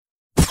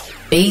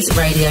Bees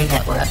Radio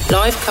Network.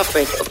 Live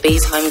coverage of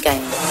Bees home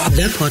games.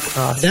 The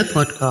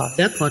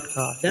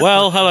podcast.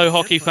 Well, hello,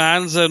 hockey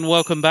fans, and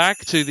welcome back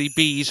to the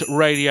Bees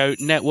Radio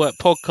Network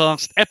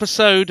podcast,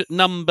 episode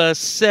number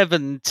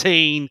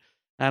 17.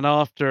 And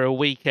after a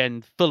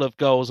weekend full of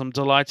goals, I'm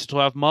delighted to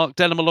have Mark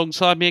Denham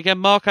alongside me again.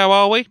 Mark, how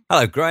are we?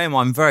 Hello, Graham.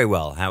 I'm very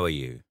well. How are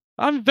you?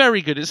 I'm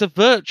very good. It's a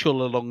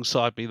virtual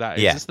alongside me, that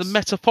is. Yes. It's the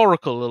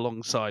metaphorical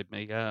alongside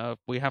me.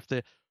 We have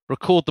to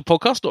record the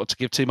podcast, not to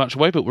give too much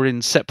away, but we're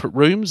in separate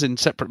rooms, in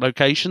separate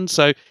locations.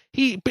 So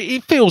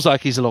it feels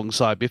like he's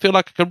alongside me. I feel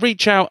like I can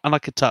reach out and I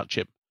could touch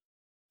him.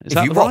 Is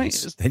that right?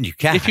 Then you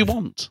can. If you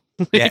want.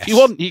 Yes. If you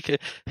want, you can.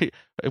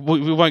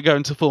 We won't go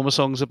into former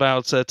songs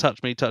about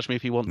touch me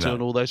if you want to,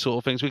 and all those sort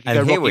of things. We can And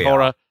go here Rocky we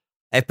Horror. are,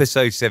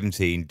 episode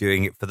 17,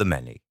 doing it for the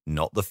many,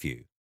 not the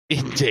few.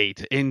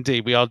 Indeed.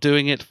 We are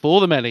doing it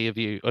for the many of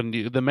you, and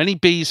the many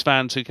Bees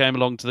fans who came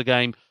along to the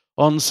game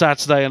on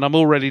Saturday. And I'm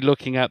already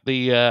looking at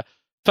the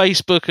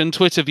Facebook and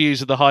Twitter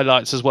views of the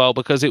highlights as well,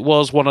 because it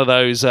was one of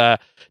those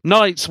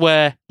nights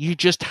where you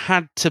just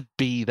had to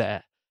be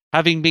there.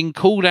 Having been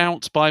called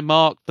out by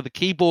Mark for the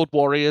Keyboard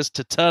Warriors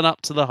to turn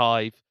up to the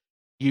Hive,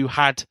 you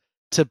had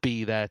to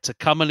be there to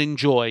come and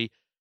enjoy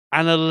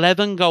an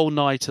 11-goal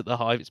night at the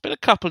Hive. It's been a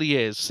couple of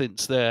years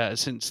since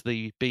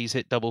the Bees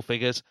hit double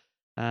figures.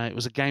 It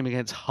was a game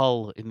against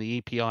Hull in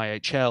the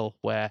EPIHL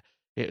where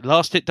it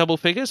last hit double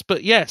figures.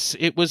 But yes,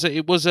 was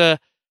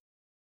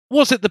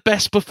it the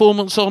best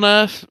performance on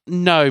earth?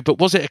 No. But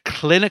was it a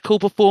clinical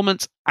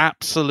performance?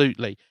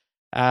 Absolutely.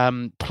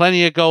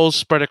 Plenty of goals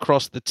spread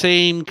across the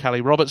team.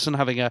 Callie Robertson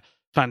having a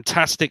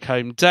fantastic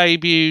home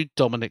debut.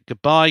 Dominic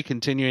Gabai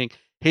continuing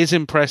his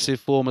impressive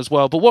form as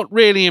well. But what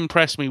really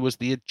impressed me was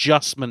the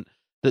adjustment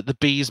that the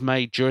Bees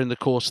made during the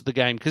course of the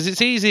game. Because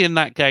it's easy in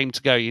that game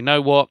to go, you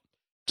know what?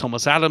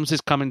 Thomas Adams is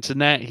coming to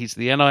net. He's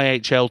the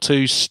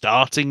NIHL2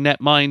 starting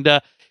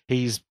netminder.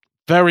 He's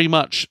very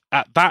much,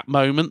 at that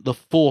moment, the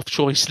fourth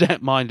choice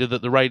netminder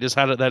that the Raiders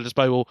had at their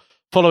disposal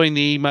following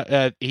the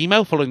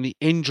following the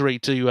injury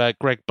to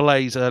Greg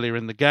Blaze earlier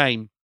in the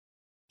game.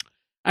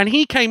 And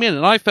he came in,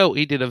 and I felt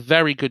he did a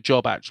very good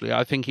job, actually.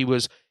 I think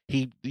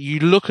you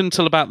look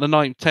until about the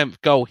 9th, 10th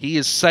goal, he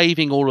is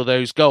saving all of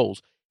those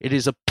goals. It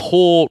is a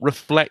poor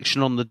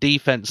reflection on the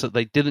defense that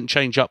they didn't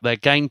change up their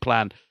game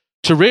plan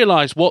to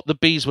realize what the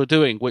Bees were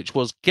doing, which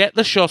was get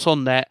the shot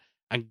on net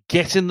and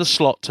get in the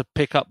slot to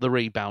pick up the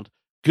rebound.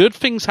 Good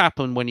things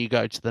happen when you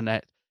go to the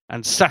net.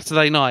 And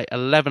Saturday night,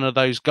 11 of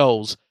those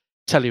goals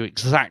tell you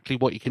exactly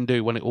what you can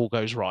do when it all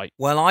goes right.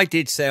 Well, I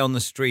did say on the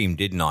stream,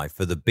 didn't I,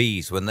 for the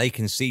Bees, when they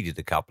conceded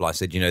a couple, I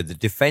said, the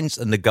defence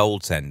and the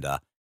goaltender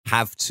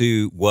have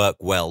to work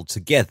well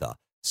together.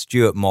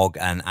 Stuart Mogg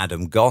and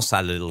Adam Goss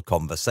had a little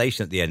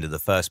conversation at the end of the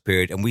first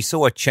period, and we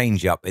saw a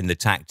change-up in the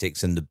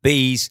tactics, and the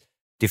Bees'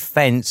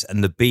 defence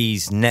and the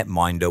Bees'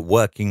 netminder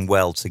working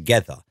well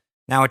together.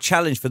 Now, a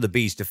challenge for the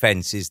Bees'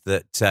 defence is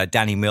that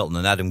Danny Milton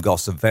and Adam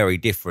Goss are very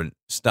different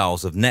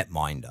styles of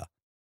netminder.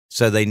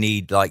 So they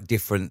need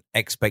different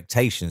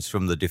expectations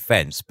from the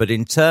defence. But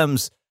in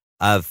terms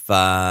of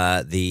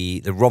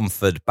the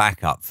Romford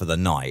backup for the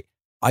night,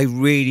 I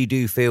really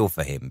do feel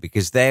for him,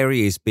 because there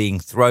he is being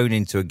thrown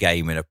into a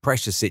game in a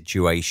pressure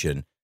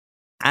situation.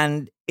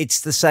 And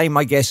it's the same,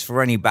 I guess,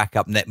 for any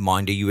backup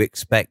netminder you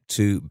expect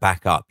to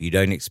back up. You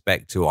don't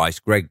expect to ice.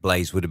 Greg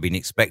Blaze would have been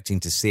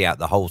expecting to see out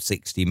the whole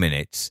 60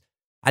 minutes.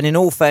 And in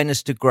all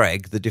fairness to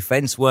Greg, the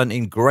defence weren't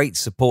in great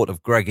support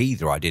of Greg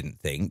either, I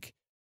didn't think.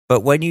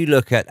 But when you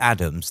look at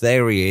Adams,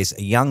 there he is,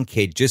 a young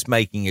kid just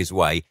making his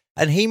way,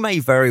 and he may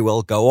very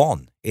well go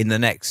on in the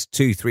next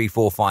 2, 3,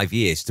 4, 5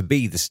 years to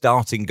be the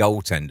starting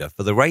goaltender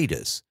for the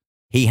Raiders.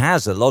 He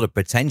has a lot of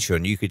potential,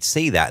 and you could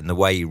see that in the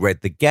way he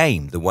read the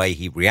game, the way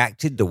he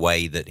reacted, the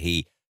way that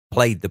he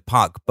played the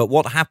puck. But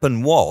what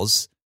happened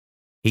was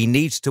he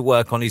needs to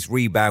work on his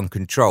rebound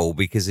control,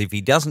 because if he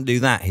doesn't do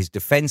that, his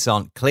defence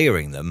aren't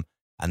clearing them.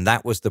 And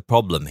that was the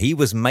problem. He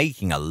was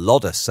making a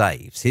lot of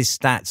saves. His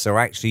stats are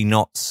actually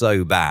not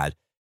so bad.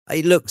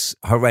 It looks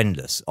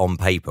horrendous on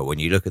paper when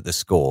you look at the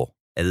score.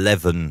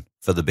 11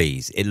 for the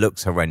Bees. It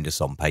looks horrendous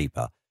on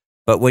paper.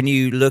 But when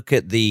you look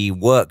at the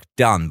work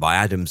done by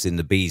Adams in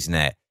the Bees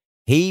net,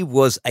 he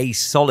was a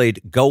solid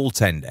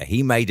goaltender.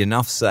 He made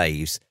enough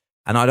saves.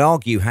 And I'd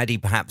argue, had he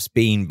perhaps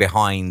been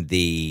behind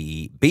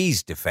the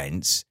Bees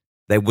defence,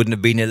 there wouldn't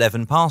have been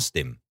 11 past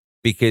him,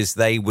 because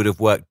they would have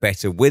worked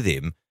better with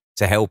him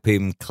to help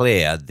him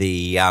clear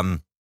the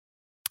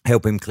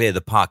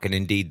puck, and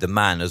indeed the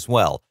man as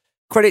well.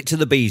 Credit to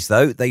the Bees,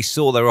 though. They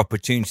saw their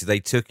opportunity. They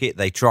took it.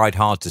 They tried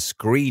hard to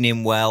screen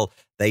him well.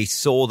 They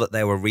saw that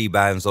there were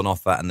rebounds on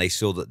offer, and they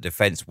saw that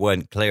defence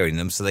weren't clearing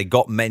them. So they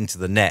got men to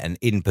the net and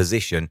in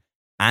position,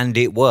 and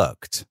it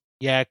worked.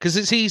 Yeah, because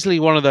it's easily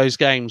one of those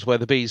games where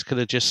the Bees could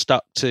have just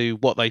stuck to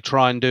what they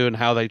try and do and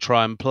how they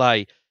try and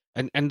play.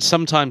 And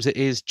sometimes it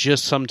is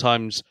just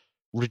sometimes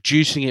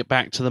reducing it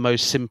back to the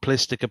most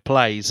simplistic of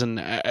plays. And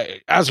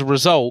as a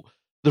result,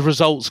 the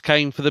results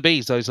came for the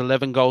Bees. Those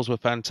 11 goals were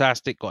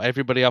fantastic, got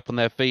everybody up on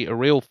their feet, a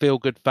real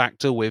feel-good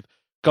factor with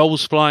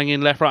goals flying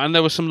in left, right, and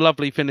there were some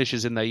lovely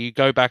finishes in there. You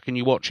go back and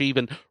you watch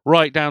even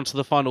right down to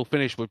the final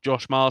finish with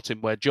Josh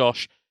Martin, where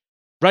Josh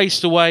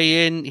raced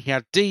away in, he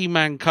had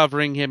D-man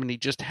covering him, and he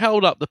just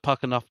held up the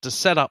puck enough to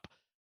set up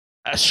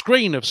a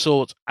screen of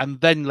sorts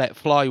and then let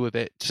fly with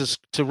it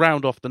to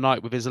round off the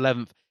night with his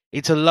 11th.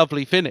 It's a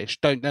lovely finish.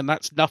 And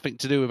that's nothing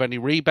to do with any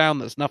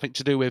rebound. That's nothing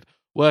to do with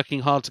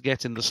working hard to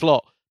get in the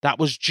slot. That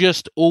was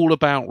just all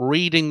about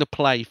reading the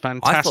play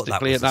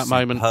fantastically at that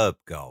moment. Superb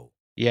goal.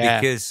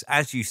 Yeah. Because,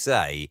 as you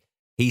say,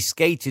 he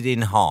skated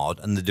in hard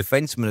and the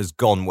defenseman has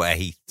gone where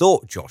he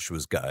thought Josh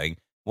was going.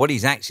 What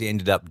he's actually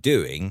ended up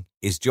doing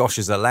is Josh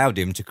has allowed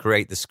him to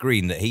create the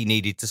screen that he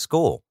needed to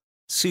score.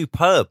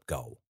 Superb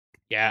goal.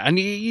 Yeah, and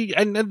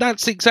and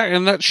that's exactly,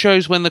 and that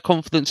shows when the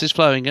confidence is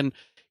flowing. And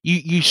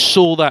you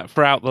saw that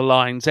throughout the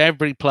lines.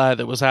 Every player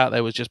that was out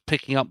there was just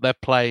picking up their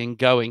play and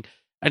going.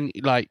 And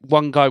like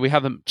one guy we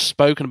haven't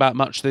spoken about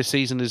much this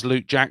season is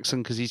Luke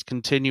Jackson, because he's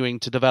continuing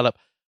to develop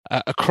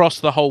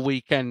across the whole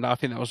weekend. I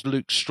think that was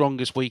Luke's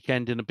strongest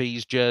weekend in a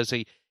Bees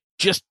jersey.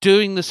 Just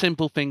doing the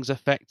simple things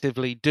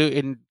effectively,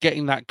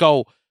 getting that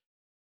goal.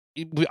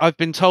 I've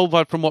been told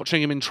from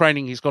watching him in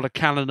training, he's got a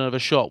cannon of a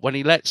shot. When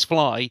he lets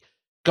fly,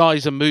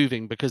 guys are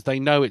moving because they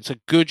know it's a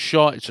good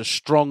shot, it's a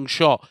strong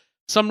shot.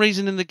 Some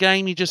reason in the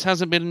game, he just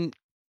hasn't been...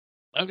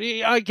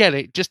 I get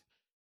it, just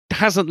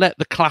hasn't let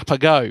the clapper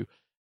go.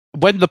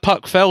 When the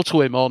puck fell to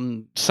him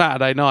on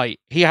Saturday night,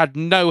 he had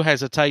no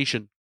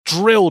hesitation,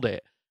 drilled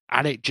it,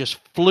 and it just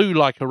flew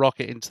like a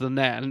rocket into the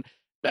net. And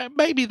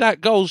maybe that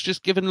goal's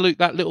just given Luke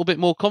that little bit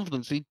more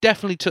confidence. He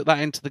definitely took that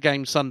into the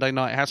game Sunday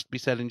night, it has to be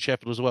said, in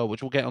Sheffield as well,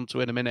 which we'll get onto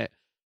in a minute.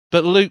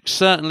 But Luke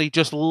certainly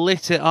just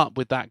lit it up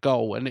with that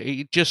goal, and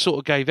it just sort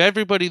of gave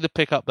everybody the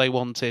pickup they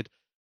wanted.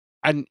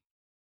 And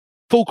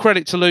full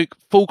credit to Luke,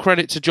 full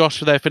credit to Josh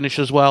for their finish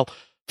as well.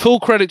 Full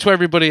credit to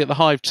everybody at the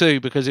Hive too,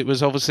 because it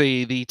was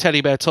obviously the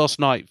teddy bear toss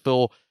night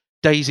for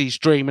Daisy's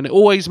Dream, and it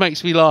always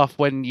makes me laugh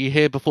when you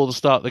hear before the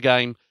start of the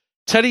game,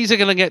 teddies are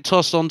going to get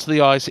tossed onto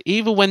the ice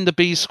either when the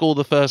Bees score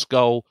the first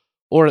goal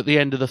or at the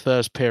end of the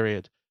first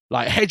period.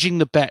 Like hedging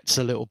the bets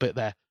a little bit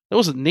there. There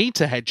wasn't need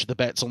to hedge the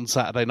bets on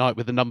Saturday night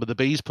with the number the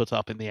Bees put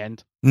up in the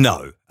end.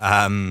 No.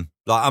 I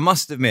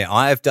must admit,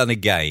 I have done a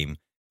game.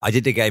 I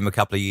did a game a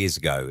couple of years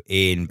ago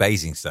in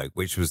Basingstoke,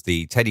 which was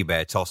the teddy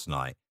bear toss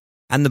night.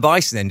 And the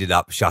Bison ended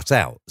up shut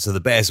out. So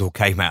the Bears all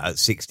came out at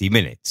 60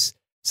 minutes.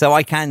 So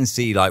I can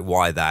see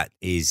why that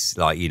is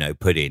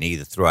put in,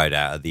 either throw it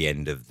out at the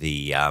end of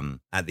the, on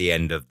the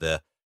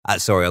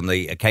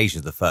occasion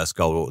of the first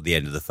goal or at the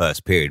end of the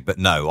first period. But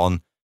no,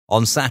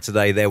 on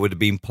Saturday, there would have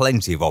been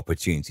plenty of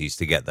opportunities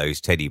to get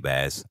those teddy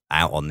bears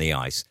out on the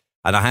ice.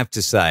 And I have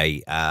to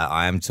say,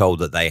 I am told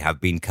that they have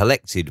been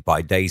collected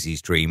by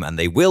Daisy's Dream and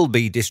they will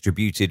be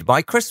distributed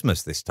by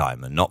Christmas this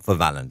time and not for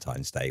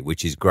Valentine's Day,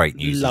 which is great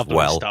news as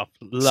well.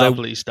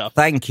 Lovely stuff.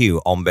 Thank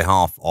you on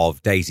behalf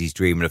of Daisy's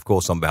Dream and, of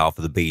course, on behalf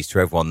of the Bees to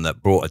everyone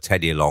that brought a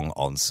teddy along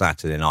on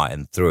Saturday night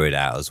and threw it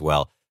out as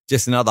well.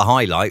 Just another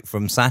highlight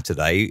from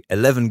Saturday,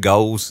 11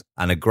 goals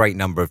and a great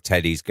number of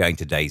teddies going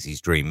to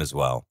Daisy's Dream as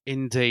well.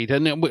 Indeed.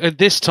 And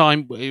this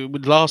time,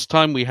 last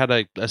time we had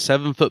a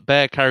 7-foot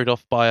bear carried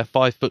off by a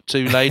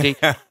 5'2" lady.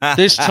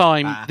 This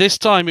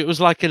time it was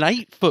like an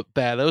 8-foot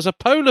bear. There was a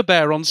polar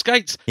bear on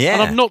skates. Yeah.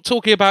 And I'm not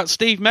talking about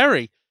Steve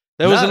Merry.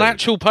 There was an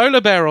actual polar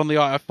bear on the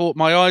ice. I thought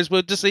my eyes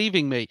were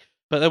deceiving me,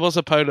 but there was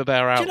a polar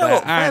bear out there. Do you know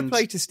what? Fair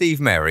play to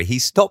Steve Merry. He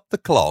stopped the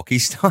clock. He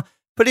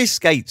put his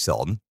skates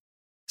on.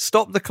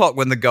 Stopped the clock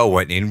when the goal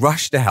went in,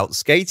 rushed out,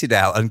 skated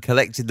out and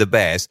collected the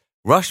bears,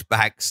 rushed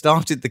back,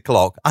 started the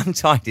clock,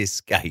 untied his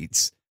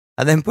skates,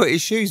 and then put his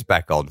shoes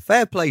back on.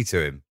 Fair play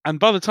to him. And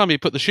by the time he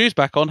put the shoes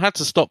back on, had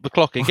to stop the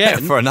clock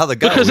again. For another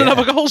goal. Because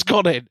another goal's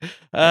gone in.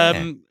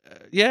 Whilst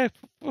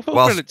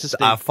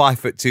our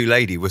 5'2"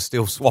 lady was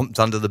still swamped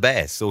under the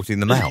bears, sorting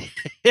them out.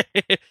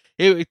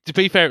 To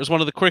be fair, it was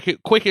one of the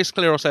quickest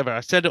clear-offs ever.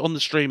 I said it on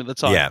the stream at the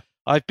time. Yeah.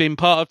 I've been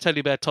part of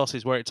teddy bear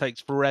tosses where it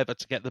takes forever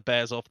to get the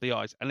bears off the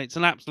ice, and it's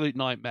an absolute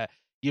nightmare.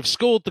 You've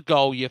scored the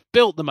goal, you've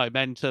built the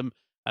momentum,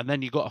 and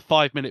then you've got a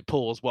 5-minute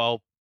pause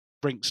while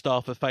rink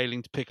staff are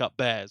failing to pick up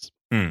bears.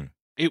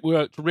 It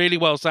worked really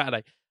well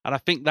Saturday, and I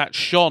think that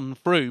shone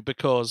through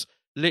because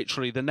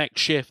literally the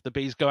next shift, the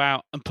Bees go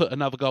out and put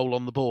another goal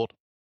on the board.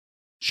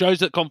 Shows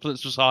that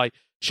confidence was high,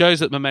 shows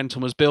that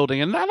momentum was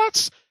building, and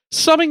that's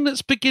something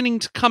that's beginning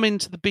to come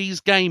into the Bees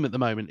game at the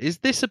moment, is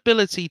this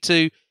ability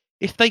to,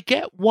 if they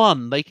get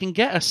one, they can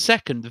get a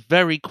second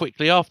very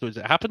quickly afterwards.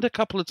 It happened a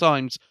couple of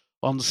times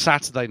on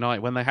Saturday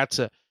night when they had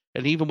to,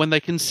 and even when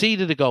they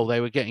conceded a goal, they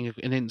were getting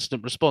an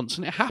instant response.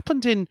 And it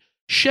happened in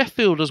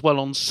Sheffield as well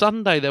on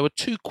Sunday. There were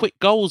 2 quick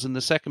goals in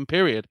the second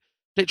period,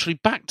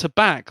 literally back to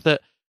back, that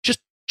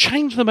just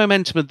changed the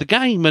momentum of the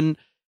game. And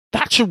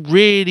that's a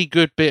really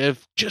good bit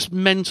of just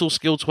mental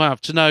skill to have,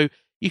 to know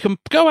you can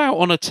go out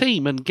on a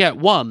team and get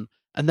one,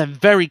 and then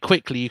very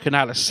quickly you can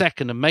add a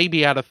second and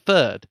maybe add a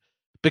third,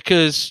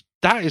 because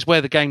that is where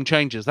the game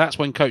changes. That's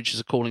when coaches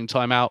are calling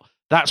timeout.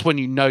 That's when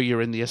you know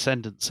you're in the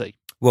ascendancy.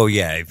 Well,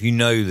 yeah, if you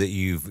know that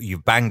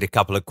you've banged a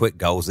couple of quick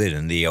goals in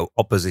and the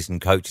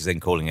opposition coach is then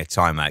calling a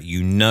timeout,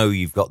 you know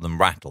you've got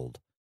them rattled.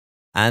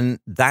 And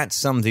that's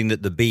something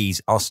that the Bees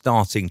are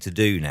starting to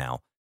do now.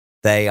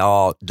 They're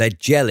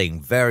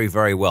gelling very,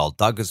 very well.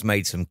 Doug has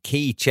made some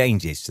key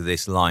changes to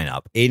this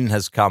lineup. In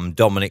has come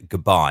Dominic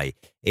Gabai.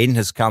 In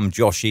has come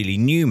Josh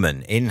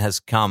Ely-Newman. In has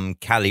come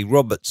Callie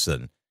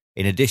Robertson,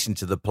 in addition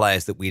to the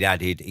players that we'd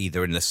added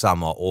either in the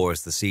summer or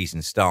as the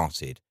season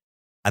started.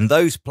 And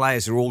those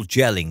players are all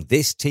gelling.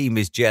 This team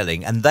is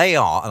gelling. And they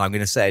are, and I'm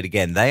going to say it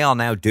again, they are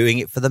now doing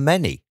it for the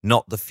many,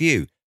 not the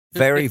few.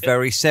 Very,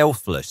 very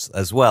selfless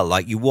as well.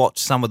 Like you watch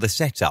some of the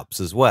setups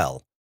as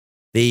well.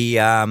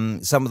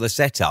 Some of the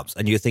setups,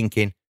 and you're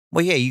thinking,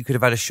 well, yeah, you could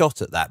have had a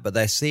shot at that, but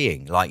they're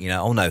seeing like,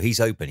 oh no, he's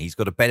open. He's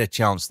got a better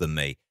chance than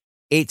me.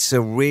 It's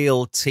a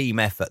real team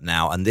effort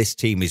now, and this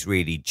team is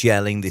really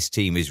gelling. This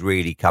team is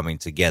really coming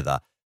together,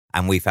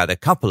 and we've had a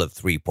couple of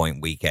 3-point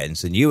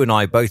weekends, and you and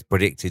I both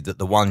predicted that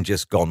the one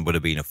just gone would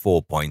have been a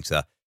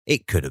 4-pointer.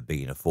 It could have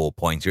been a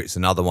 4-pointer. It's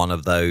another one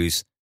of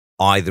those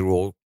either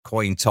or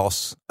coin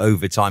toss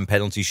overtime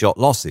penalty shot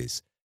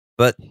losses.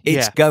 But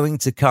it's going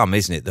to come,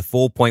 isn't it? The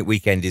 4-point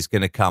weekend is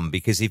going to come,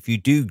 because if you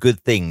do good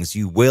things,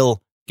 you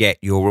will get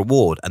your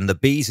reward. And the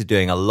Bees are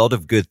doing a lot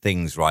of good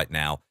things right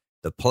now.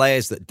 The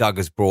players that Doug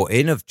has brought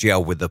in have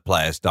gelled with the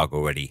players Doug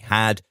already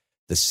had.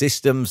 The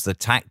systems, the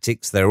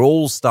tactics, they're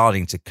all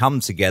starting to come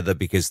together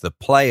because the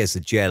players are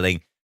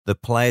gelling. The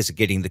players are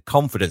getting the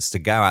confidence to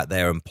go out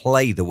there and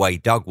play the way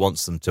Doug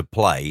wants them to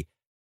play.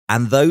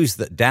 And those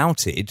that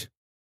doubted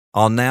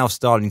are now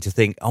starting to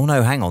think, oh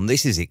no, hang on,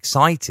 this is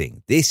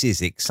exciting. This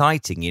is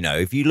exciting.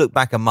 If you look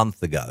back a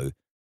month ago,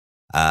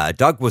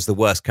 Doug was the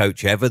worst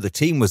coach ever. The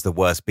team was the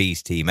worst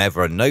Bees team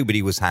ever, and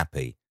nobody was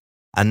happy.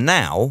 And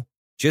now,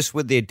 just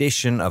with the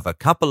addition of a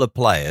couple of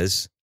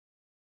players,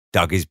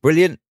 Doug is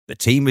brilliant, the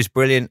team is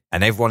brilliant,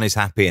 and everyone is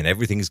happy, and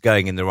everything's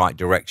going in the right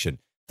direction.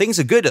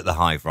 Things are good at the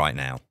Hive right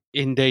now.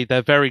 Indeed,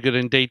 they're very good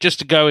indeed. Just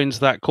to go into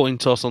that coin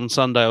toss on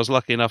Sunday, I was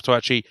lucky enough to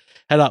actually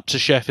head up to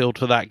Sheffield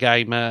for that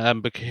game.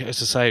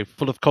 Because, as I say,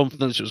 full of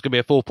confidence it was going to be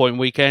a 4-point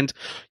weekend.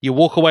 You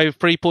walk away with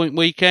 3-point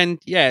weekend,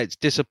 yeah, it's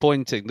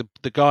disappointing.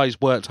 The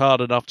guys worked hard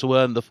enough to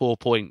earn the 4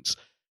 points.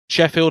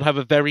 Sheffield have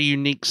a very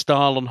unique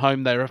style on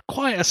home. They're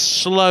quite a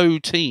slow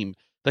team.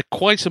 They're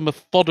quite a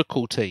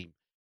methodical team.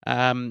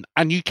 And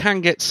you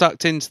can get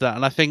sucked into that.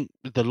 And I think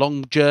the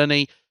long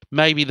journey,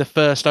 maybe the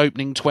first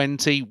opening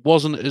 20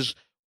 wasn't as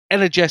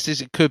energetic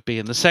as it could be.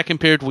 In the second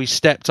period, we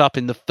stepped up.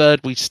 In the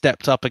third, we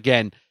stepped up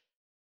again.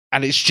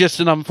 And it's just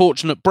an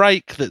unfortunate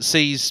break that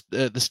sees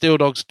the Steel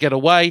Dogs get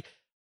away.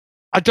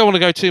 I don't want to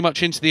go too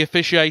much into the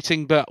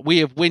officiating, but we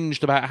have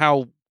whinged about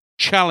how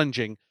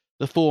challenging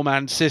the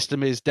 4-man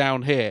system is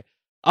down here.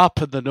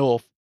 Up in the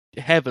north,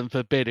 heaven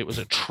forbid, it was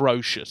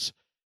atrocious.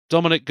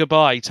 Dominic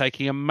Gabai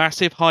taking a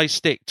massive high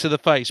stick to the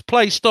face.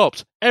 Play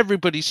stops.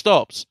 Everybody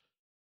stops.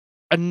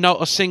 And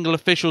not a single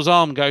official's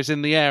arm goes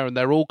in the air, and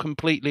they're all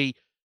completely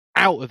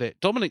out of it.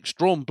 Dominic's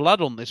drawn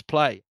blood on this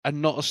play,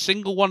 and not a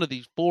single one of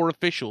these 4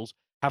 officials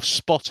have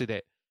spotted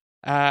it.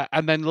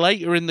 And then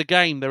later in the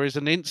game, there is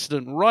an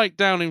incident right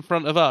down in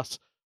front of us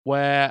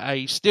where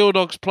a Steel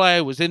Dogs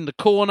player was in the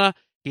corner.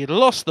 He had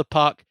lost the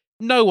puck,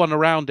 no one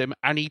around him,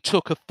 and he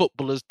took a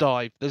footballer's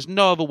dive. There's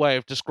no other way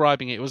of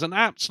describing it. It was an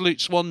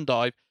absolute swan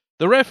dive.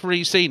 The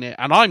referee's seen it,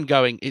 and I'm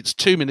going, it's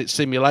 2-minute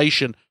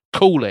simulation.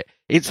 Call it.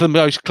 It's the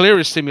most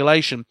clearest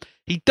simulation.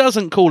 He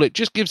doesn't call it,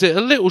 just gives it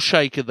a little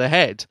shake of the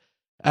head.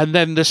 And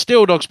then the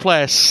Steel Dogs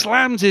player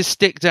slams his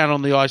stick down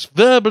on the ice,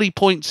 verbally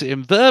points at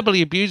him,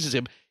 verbally abuses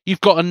him.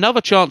 You've got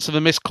another chance of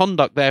a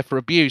misconduct there for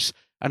abuse,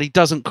 and he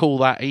doesn't call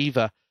that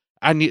either.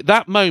 And at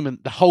that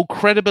moment, the whole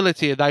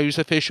credibility of those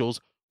officials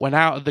went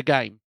out of the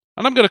game.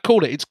 And I'm going to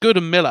call it. It's Good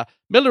and Miller.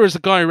 Miller is the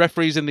guy who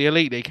referees in the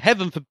Elite League.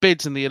 Heaven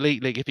forbids in the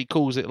Elite League if he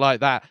calls it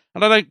like that.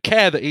 And I don't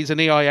care that he's an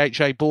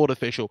EIHA board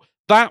official.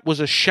 That was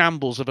a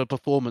shambles of a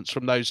performance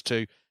from those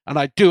two. And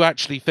I do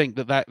actually think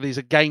that there's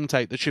a game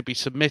tape that should be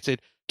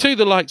submitted to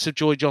the likes of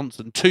Joy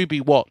Johnson to be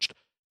watched.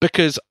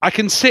 Because I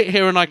can sit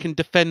here and I can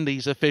defend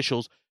these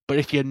officials. But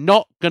if you're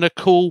not going to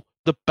call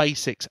the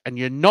basics and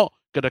you're not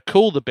going to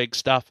call the big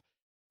stuff,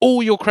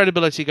 all your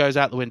credibility goes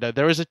out the window.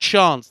 There is a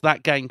chance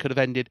that game could have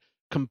ended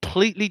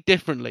completely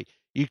differently.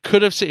 You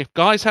could have seen, if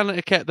guys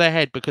hadn't kept their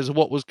head because of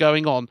what was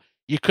going on,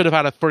 you could have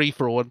had a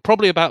free-for-all. And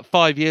probably about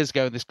 5 years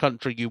ago in this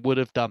country, you would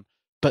have done.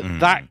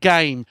 But that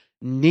game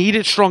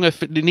needed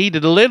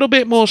a little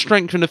bit more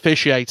strength in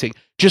officiating.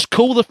 Just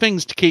call the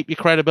things to keep your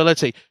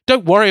credibility.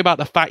 Don't worry about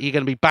the fact you're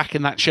going to be back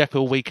in that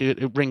Sheffield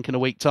rink in a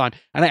week time.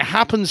 And it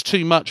happens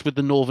too much with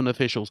the Northern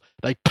officials.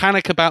 They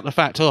panic about the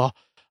fact,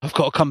 I've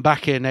got to come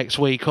back here next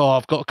week.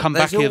 I've got to come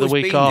back here the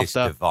week after.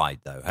 There's divide,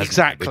 though,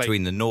 exactly,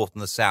 between the North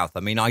and the South. I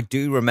mean, I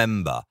do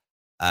remember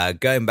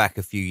going back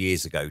a few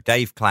years ago,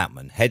 Dave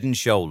Cloutman, head and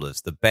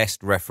shoulders, the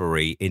best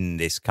referee in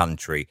this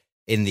country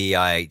in the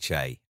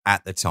IHA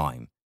at the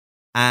time.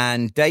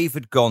 And Dave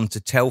had gone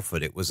to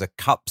Telford. It was a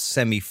cup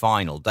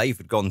semi-final. Dave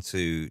had gone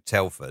to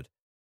Telford.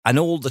 And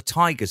all the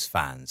Tigers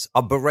fans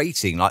are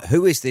berating, like,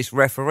 who is this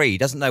referee? He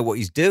doesn't know what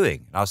he's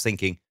doing. And I was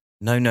thinking,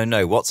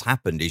 No. What's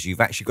happened is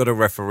you've actually got a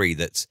referee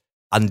that's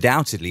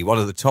undoubtedly one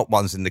of the top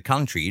ones in the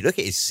country. You look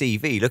at his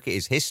CV, look at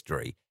his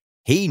history.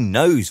 He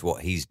knows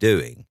what he's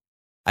doing.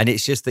 And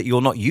it's just that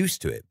you're not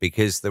used to it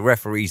because the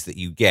referees that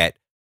you get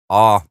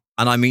are,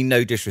 and I mean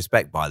no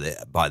disrespect by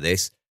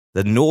this,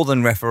 the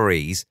northern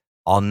referees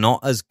are not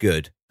as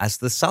good as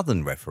the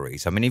southern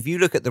referees. I mean, if you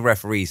look at the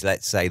referees,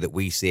 let's say that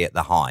we see at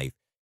the Hive,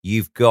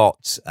 you've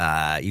got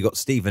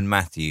Stephen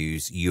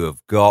Matthews, you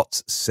have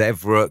got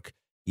Severook,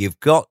 you've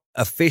got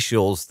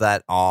officials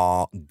that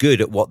are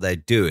good at what they're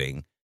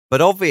doing,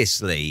 but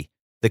obviously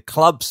the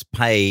clubs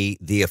pay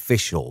the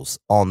officials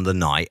on the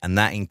night, and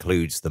that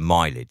includes the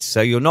mileage.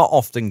 So you're not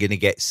often going to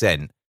get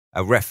sent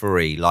a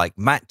referee like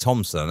Matt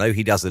Thompson. I know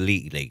he does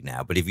Elite League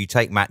now, but if you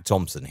take Matt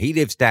Thompson, he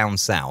lives down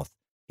south.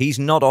 He's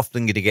not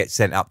often going to get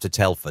sent up to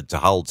Telford, to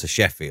Hull, to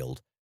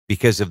Sheffield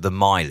because of the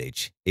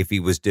mileage if he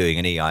was doing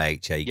an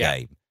EIHA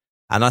game.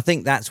 And I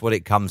think that's what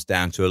it comes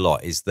down to a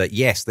lot, is that,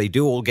 yes, they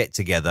do all get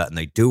together and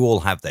they do all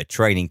have their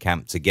training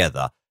camp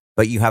together,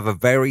 but you have a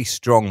very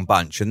strong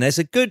bunch. And there's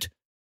a good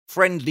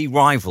friendly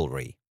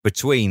rivalry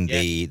between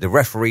the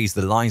referees,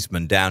 the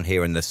linesmen down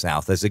here in the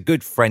south. There's a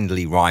good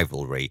friendly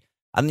rivalry.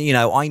 And, you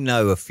know, I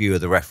know a few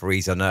of the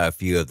referees. I know a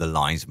few of the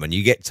linesmen.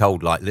 You get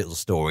told like little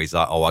stories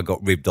like, oh, I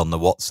got ribbed on the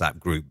WhatsApp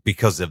group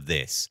because of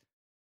this.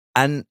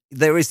 And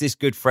there is this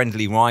good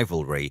friendly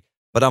rivalry.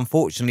 But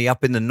unfortunately,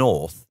 up in the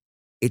north,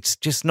 it's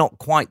just not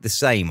quite the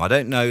same. I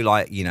don't know,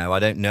 like, you know, I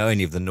don't know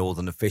any of the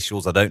northern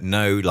officials. I don't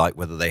know, like,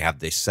 whether they have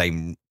this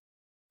same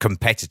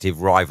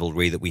competitive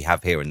rivalry that we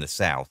have here in the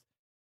south.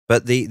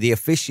 But the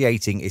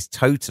officiating is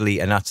totally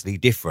and utterly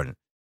different.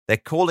 They're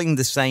calling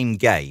the same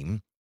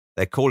game.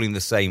 They're calling the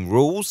same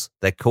rules.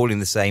 They're calling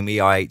the same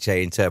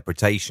EIHA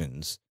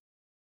interpretations.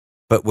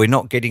 But we're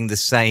not getting the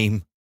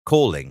same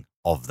calling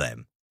of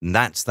them. And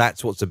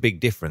that's what's a big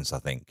difference, I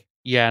think.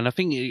 Yeah, and I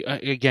think,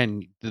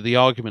 again, the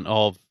argument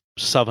of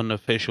southern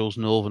officials,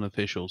 northern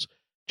officials,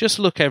 just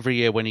look every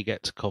year when you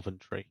get to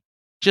Coventry.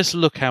 Just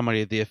look how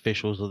many of the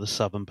officials are the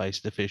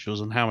southern-based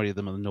officials and how many of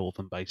them are the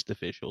northern-based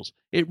officials.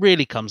 It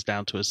really comes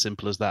down to as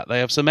simple as that. They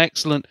have some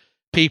excellent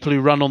people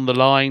who run on the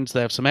lines. They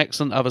have some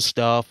excellent other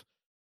staff.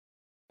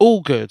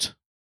 All good.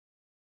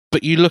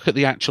 But you look at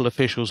the actual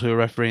officials who are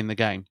refereeing the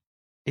game.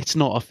 It's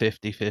not a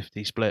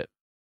 50-50 split.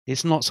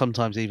 It's not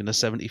sometimes even a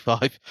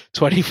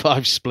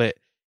 75-25 split.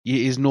 It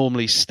is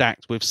normally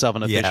stacked with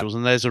southern officials,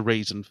 and there's a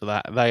reason for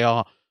that. They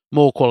are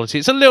more quality.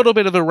 It's a little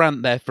bit of a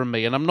rant there from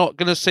me, and I'm not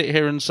going to sit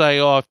here and say,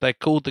 oh, if they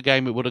called the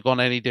game, it would have gone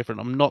any different.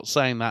 I'm not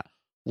saying that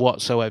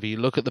whatsoever. You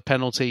look at the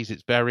penalties,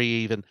 it's very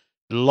even.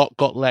 A lot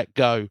got let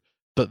go,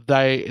 but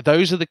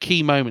those are the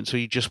key moments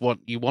where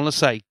you want to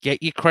say,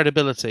 get your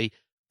credibility.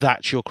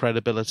 That's your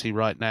credibility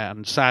right now,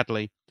 and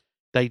sadly,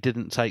 they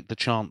didn't take the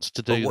chance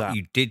to do that. What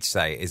you did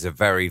say is a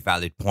very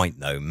valid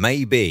point, though.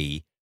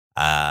 Maybe,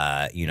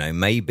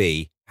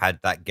 maybe had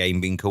that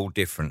game been called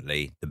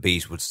differently, the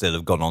Bees would still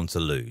have gone on to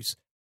lose.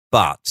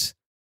 But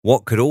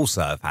what could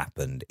also have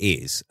happened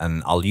is,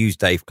 and I'll use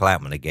Dave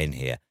Cloutman again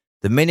here,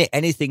 the minute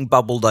anything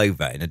bubbled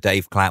over in a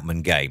Dave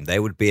Cloutman game,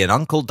 there would be an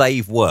Uncle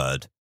Dave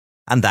word,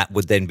 and that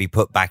would then be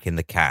put back in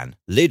the can.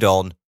 Lid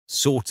on,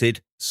 sorted,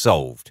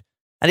 solved.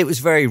 And it was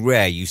very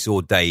rare you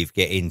saw Dave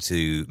get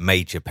into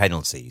major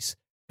penalties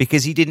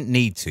because he didn't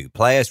need to.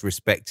 Players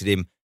respected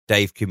him.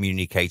 Dave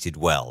communicated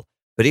well.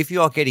 But if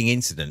you are getting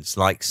incidents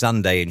like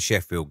Sunday and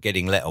Sheffield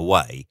getting let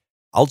away,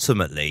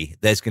 ultimately,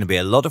 there's going to be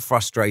a lot of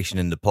frustration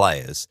in the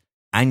players.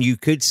 And you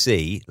could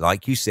see,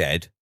 like you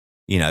said,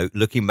 you know,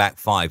 looking back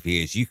 5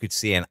 years, you could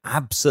see an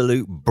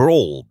absolute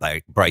brawl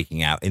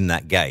breaking out in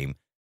that game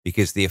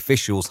because the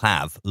officials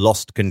have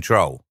lost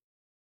control.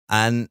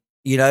 And,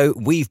 you know,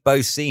 we've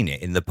both seen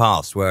it in the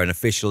past where an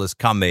official has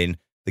come in,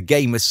 the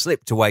game has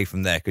slipped away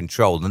from their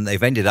control, and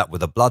they've ended up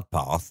with a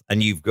bloodbath.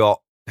 And you've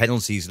got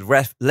penalties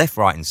left,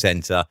 right and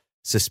centre,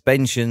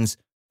 suspensions,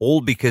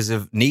 all because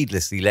of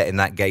needlessly letting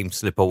that game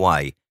slip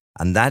away.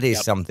 And that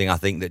is something I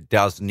think that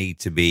does need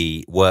to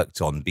be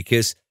worked on,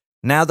 because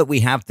now that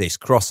we have this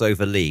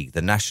crossover league,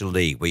 the National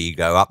League, where you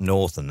go up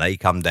north and they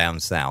come down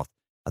south,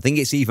 I think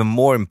it's even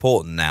more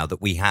important now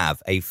that we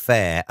have a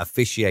fair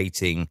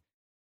officiating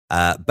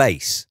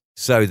base.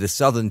 So the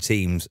southern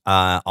teams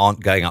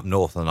aren't going up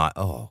north and like,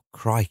 oh,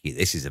 crikey,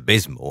 this is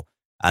abysmal.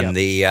 And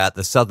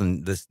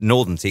the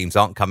northern teams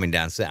aren't coming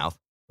down south.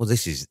 Well,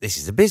 this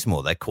is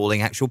abysmal. They're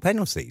calling actual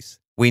penalties.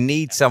 We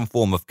need some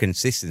form of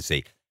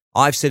consistency.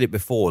 I've said it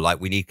before, like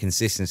we need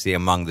consistency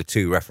among the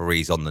two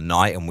referees on the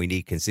night, and we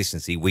need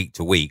consistency week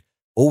to week.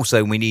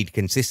 Also, we need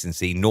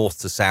consistency north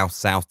to south,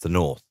 south to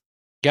north.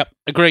 Yep,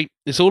 agree.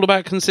 It's all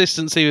about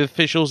consistency with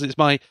officials. It's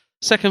my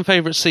second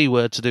favourite C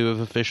word to do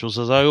with officials,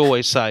 as I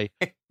always say.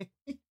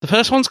 The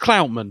first one's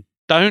Cloutman.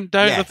 Don't.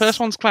 Yes. The first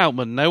one's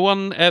Cloutman. No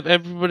one,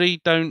 everybody,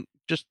 don't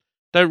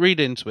read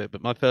into it.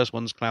 But my first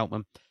one's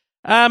Cloutman.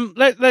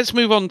 Let's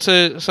move on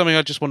to something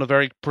I just want to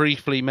very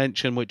briefly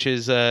mention, which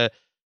is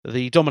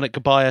the Dominic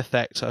Gabai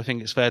effect. I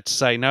think it's fair to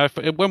say. Now,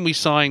 when we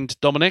signed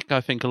Dominic,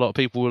 I think a lot of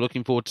people were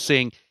looking forward to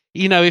seeing,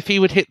 you know, if he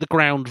would hit the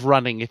ground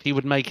running, if he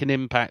would make an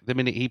impact the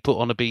minute he put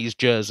on a Bees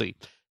jersey.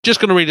 Just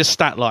going to read a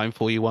stat line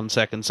for you 1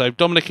 second. So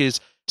Dominic is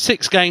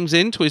 6 games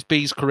into his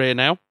Bees career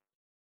now.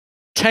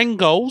 10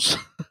 goals,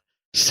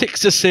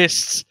 6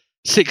 assists,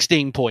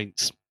 16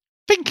 points.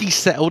 I think he's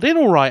settled in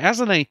all right,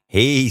 hasn't he?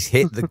 He's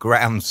hit the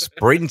ground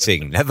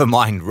sprinting, never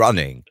mind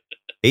running.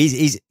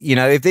 He's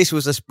if this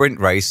was a sprint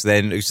race,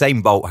 then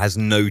Usain Bolt has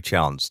no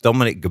chance.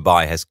 Dominic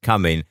Gabay has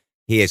come in.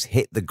 He has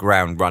hit the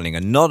ground running.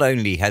 And not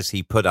only has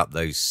he put up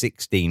those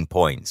 16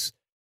 points,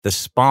 the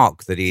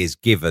spark that he has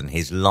given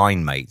his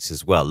line mates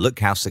as well. Look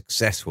how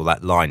successful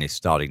that line is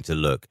starting to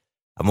look.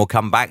 And we'll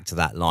come back to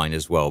that line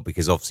as well,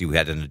 because obviously we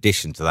had an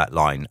addition to that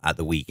line at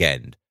the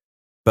weekend.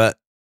 But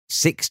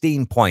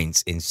 16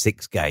 points in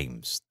 6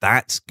 games,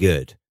 that's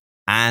good.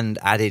 And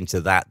add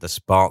into that the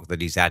spark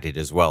that he's added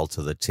as well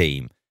to the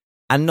team.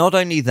 And not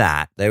only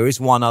that, there is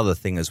one other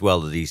thing as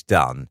well that he's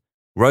done.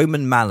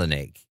 Roman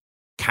Malinik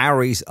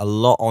carries a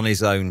lot on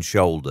his own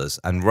shoulders,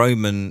 and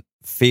Roman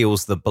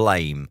feels the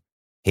blame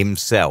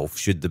himself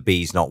should the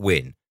Bees not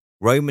win.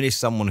 Roman is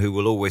someone who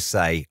will always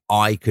say,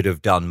 I could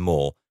have done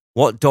more.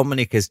 What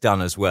Dominic has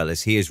done as well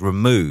is he has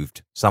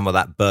removed some of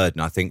that burden,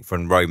 I think,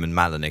 from Roman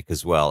Malinik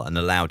as well, and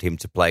allowed him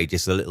to play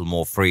just a little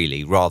more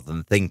freely rather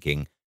than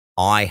thinking,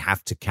 I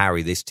have to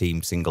carry this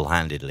team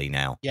single-handedly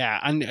now. Yeah,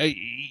 and do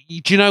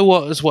you know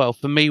what as well?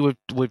 For me with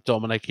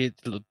Dominic,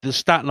 the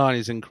stat line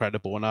is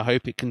incredible, and I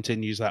hope it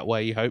continues that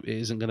way. I hope it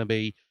isn't going to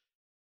be...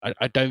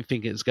 I don't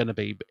think it's going to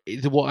be.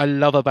 But what I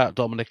love about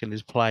Dominic and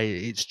his play,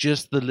 it's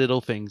just the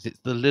little things. It's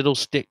the little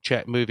stick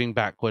check moving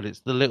backward.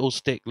 It's the little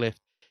stick lift.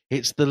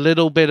 It's the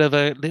little bit of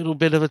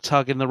a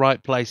tug in the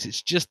right place.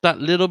 It's just that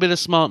little bit of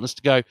smartness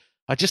to go,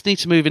 I just need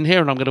to move in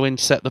here and I'm going to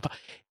intercept the...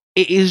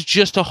 It is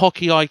just a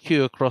hockey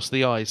IQ across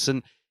the ice.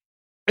 And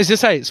as I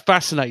say, it's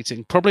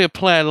fascinating. Probably a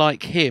player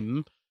like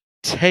him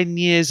 10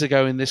 years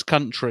ago in this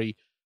country,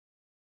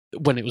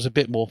 when it was a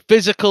bit more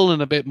physical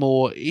and a bit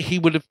more,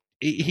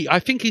 I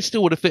think he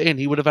still would have fit in.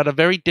 He would have had a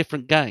very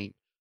different game.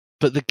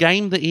 But the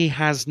game that he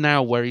has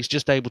now, where he's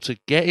just able to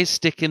get his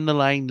stick in the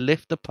lane,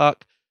 lift the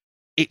puck,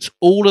 it's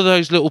all of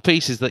those little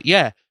pieces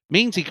that,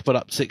 means he could put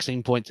up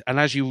 16 points.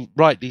 And as you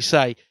rightly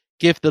say,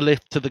 give the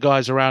lift to the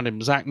guys around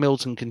him. Zach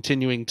Milton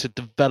continuing to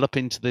develop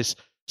into this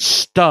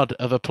stud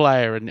of a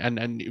player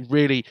and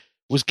really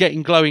was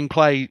getting glowing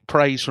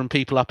praise from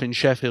people up in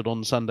Sheffield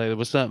on Sunday. There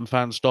were certain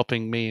fans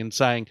stopping me and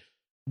saying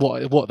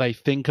what they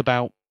think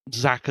about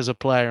Zach as a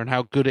player and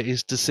how good it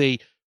is to see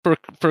for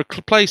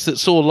a place that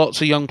saw lots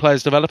of young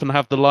players develop and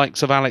have the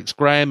likes of Alex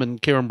Graham and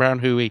Kieran Brown,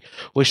 who we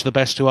wish the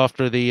best to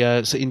after the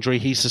injury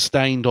he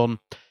sustained on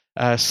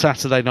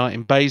Saturday night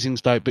in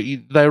Basingstoke. But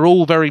they're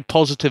all very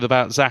positive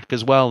about Zach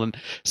as well and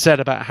said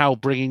about how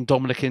bringing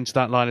Dominic into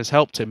that line has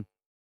helped him.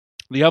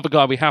 The other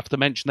guy we have to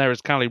mention there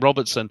is Callie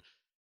Robertson.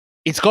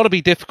 It's got to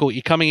be difficult.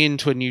 You're coming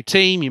into a new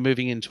team, you're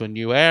moving into a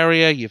new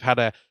area, you've had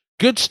a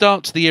good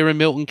start to the year in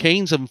Milton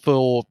Keynes, and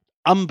for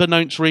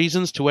unbeknownst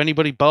reasons to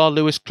anybody bar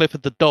Lewis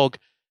Clifford the dog,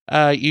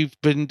 you've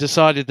been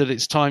decided that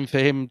it's time for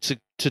him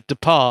to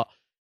depart.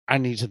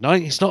 And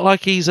it's not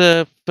like he's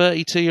a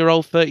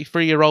 32-year-old,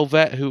 33-year-old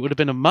vet who would have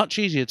been much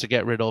easier to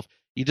get rid of.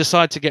 You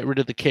decide to get rid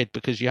of the kid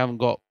because you haven't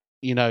got,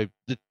 the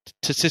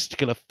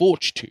testicular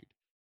fortitude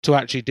to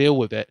actually deal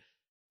with it.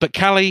 But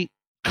Callie,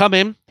 come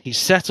in, he's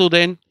settled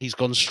in, he's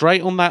gone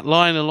straight on that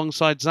line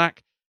alongside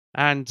Zach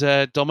and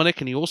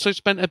Dominic, and he also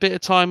spent a bit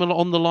of time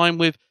on the line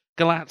with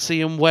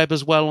Galazzi and Webb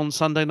as well on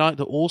Sunday night.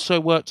 That also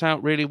worked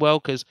out really well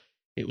because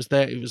it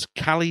was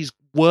Callie's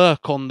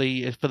work for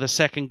the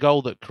second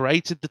goal that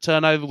created the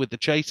turnover with the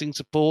chasing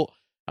support,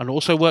 and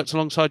also worked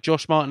alongside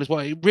Josh Martin as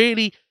well.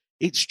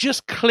 It's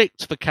just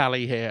clicked for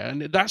Callie here,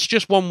 and that's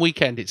just one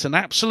weekend. It's an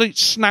absolute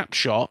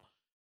snapshot,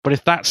 but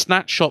if that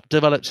snapshot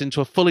develops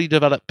into a fully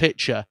developed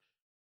picture,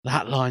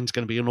 that line's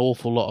going to be an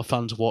awful lot of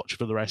fun to watch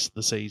for the rest of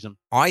the season.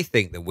 I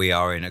think that we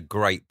are in a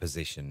great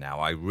position now.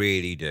 I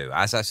really do.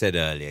 As I said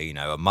earlier,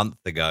 a month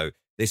ago,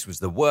 this was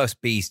the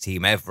worst Bees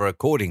team ever,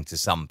 according to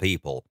some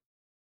people.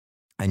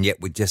 And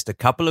yet with just a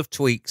couple of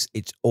tweaks,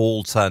 it's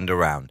all turned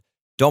around.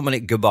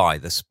 Dominic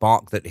Gabay, the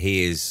spark that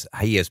he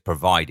has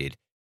provided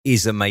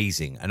is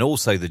amazing. And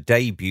also the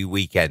debut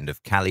weekend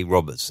of Callie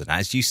Robertson,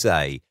 as you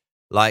say,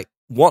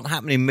 what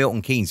happened in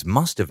Milton Keynes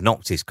must have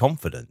knocked his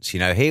confidence.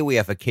 Here we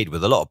have a kid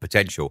with a lot of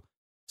potential.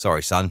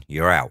 Sorry, son,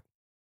 you're out.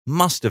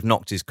 Must have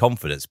knocked his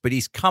confidence, but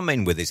he's come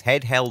in with his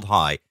head held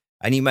high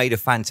and he made a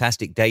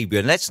fantastic debut.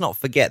 And let's not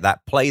forget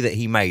that play that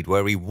he made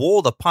where he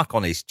wore the puck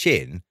on his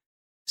chin,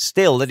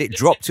 still let it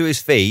drop to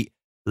his feet,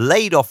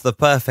 laid off the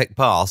perfect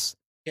pass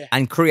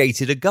and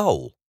created a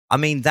goal. I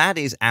mean, that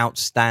is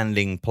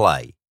outstanding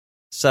play.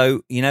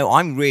 So,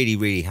 I'm really,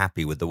 really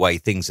happy with the way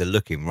things are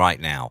looking right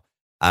now.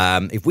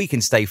 If we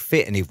can stay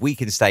fit and if we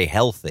can stay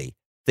healthy,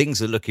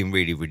 things are looking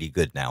really, really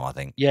good now, I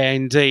think. Yeah,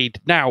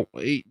 indeed. Now,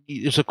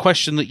 it's a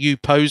question that you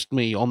posed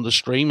me on the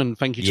stream, and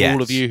thank you to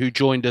all of you who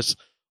joined us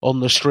on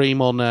the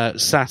stream on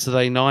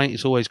Saturday night.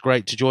 It's always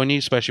great to join you,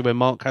 especially when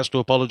Mark has to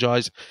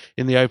apologise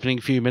in the opening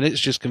few minutes,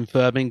 just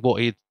confirming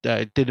what he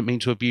didn't mean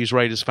to abuse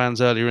Raiders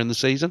fans earlier in the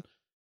season.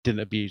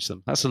 didn't abuse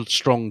them. That's a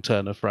strong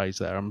turn of phrase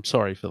there. I'm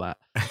sorry for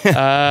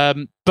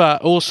that.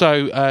 But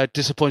also,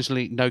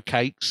 disappointingly, no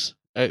cakes.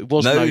 It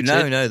was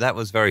no. That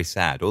was very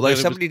sad. Although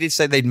somebody did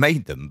say they'd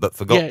made them, but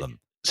forgot them.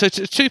 So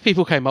two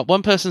people came up.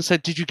 One person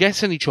said, "Did you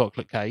get any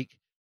chocolate cake?"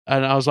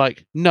 And I was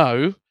like,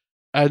 "No."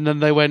 And then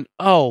they went,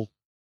 "Oh,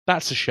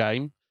 that's a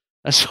shame."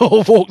 And sort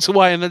of walked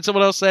away. And then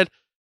someone else said,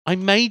 "I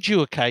made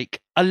you a cake.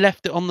 I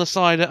left it on the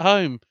side at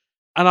home."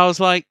 And I was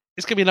like,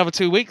 it's going to be another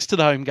 2 weeks to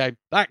the home game.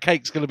 That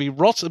cake's going to be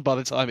rotten by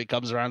the time it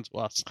comes around to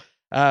us.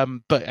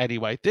 But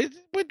anyway,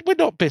 we're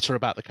not bitter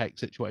about the cake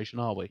situation,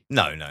 are we?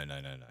 No. No,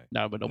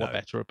 we're not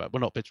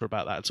bitter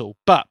about that at all.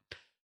 But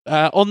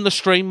on the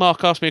stream,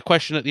 Mark asked me a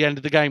question at the end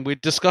of the game. We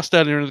discussed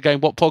earlier in the game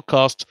what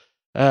podcast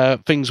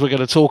things we're going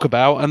to talk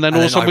about, and then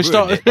also we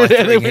started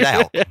throwing it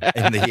out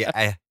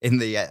in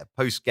the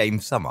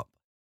post-game sum up.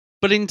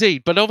 But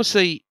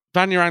obviously,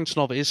 Vanya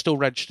Antonov is still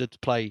registered to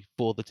play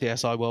for the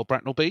TSI World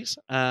Bracknell Bees.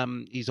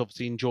 He's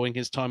obviously enjoying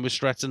his time with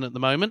Stretton at the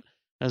moment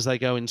as they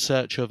go in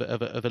search of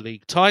a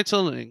league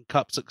title and in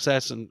cup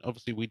success. And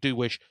obviously, we do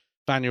wish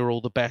Vanya all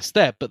the best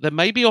there. But there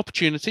may be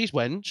opportunities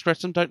when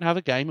Stretton don't have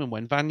a game and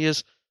when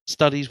Vanya's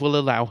studies will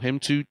allow him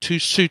to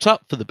suit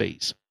up for the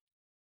Bees.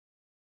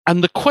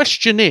 And the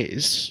question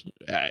is,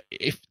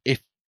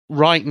 if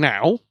right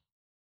now,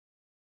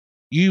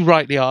 you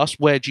rightly asked,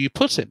 where do you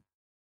put him?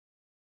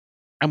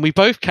 And we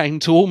both came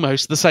to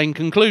almost the same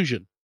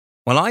conclusion.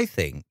 Well, I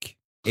think,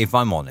 if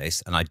I'm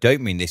honest, and I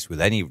don't mean this with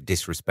any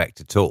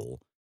disrespect at all,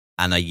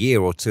 and a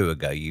year or two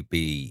ago you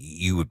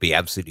would be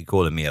absolutely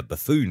calling me a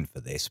buffoon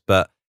for this,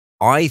 but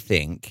I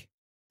think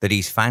that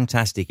he's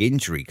fantastic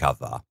injury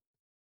cover.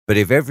 But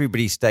if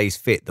everybody stays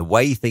fit, the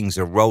way things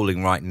are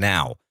rolling right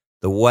now,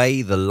 the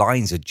way the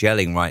lines are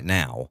gelling right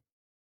now,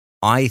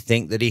 I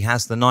think that he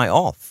has the night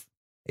off,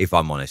 if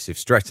I'm honest. If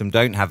Streatham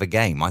don't have a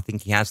game, I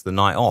think he has the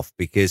night off,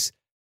 because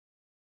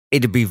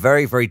it'd be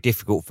very, very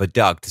difficult for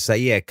Doug to say,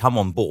 yeah, come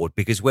on board,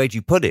 because where do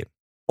you put him?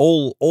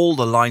 All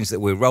the lines that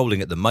we're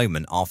rolling at the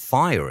moment are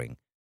firing.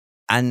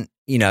 And,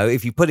 you know,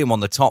 if you put him on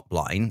the top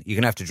line, you're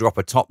going to have to drop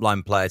a top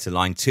line player to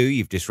line 2.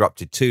 You've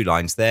disrupted 2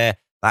 lines there.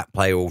 That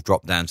player will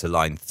drop down to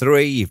line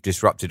 3. You've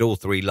disrupted all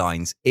 3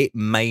 lines. It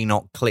may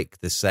not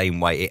click the same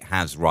way it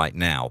has right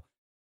now.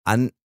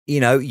 And, you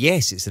know,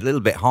 yes, it's a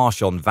little bit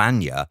harsh on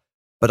Vanya,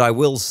 but I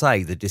will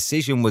say the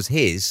decision was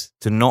his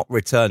to not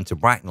return to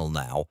Bracknell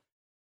now.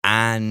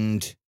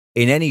 And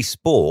in any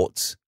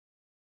sport,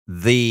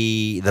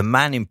 the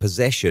man in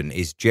possession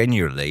is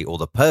generally, or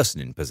the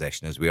person in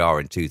possession, as we are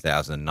in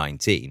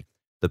 2019,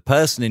 the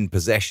person in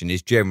possession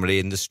is generally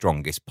in the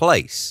strongest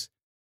place.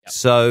 Yep.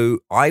 So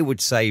I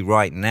would say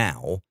right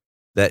now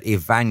that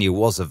if Vanya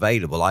was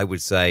available, I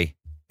would say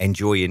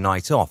enjoy your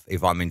night off,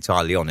 if I'm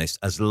entirely honest,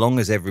 as long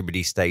as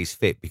everybody stays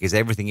fit, because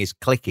everything is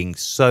clicking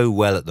so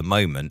well at the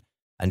moment.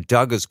 And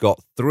Doug has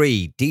got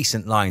 3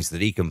 decent lines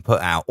that he can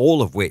put out,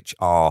 all of which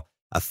are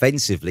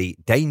offensively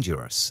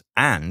dangerous.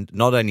 And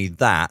not only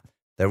that,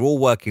 they're all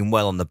working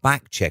well on the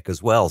back check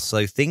as well.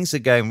 So things are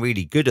going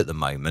really good at the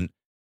moment.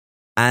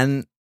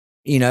 And,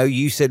 you know,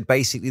 you said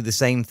basically the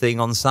same thing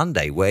on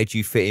Sunday. Where do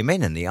you fit him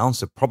in? And the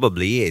answer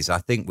probably is, I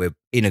think we're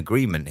in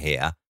agreement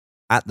here.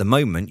 At the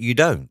moment, you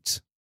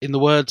don't. In the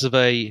words of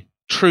a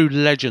true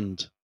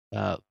legend,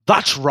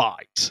 that's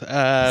right.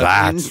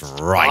 That's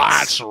right.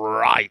 That's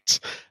right.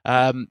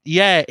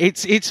 Yeah,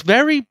 it's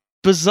very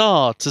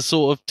bizarre to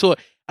sort of talk.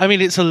 I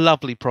mean, it's a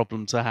lovely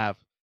problem to have.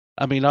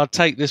 I mean, I'd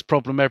take this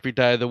problem every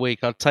day of the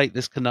week. I'd take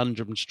this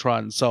conundrum to try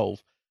and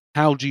solve.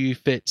 How do you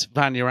fit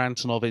Vanya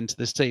Antonov into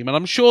this team? And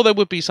I'm sure there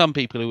would be some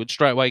people who would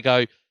straight away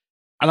go,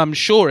 and I'm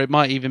sure it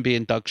might even be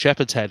in Doug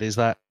Shepherd's head, is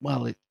that,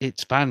 well,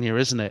 it's Vanya,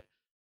 isn't it?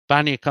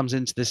 Vanya comes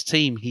into this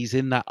team. He's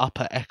in that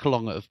upper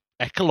echelon.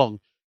 That's the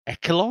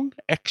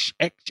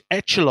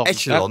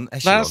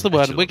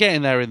word. We're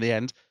getting there in the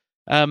end.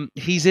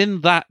 He's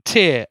in that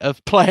tier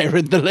of player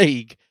in the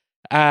league.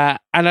 And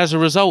as a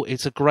result,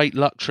 it's a great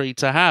luxury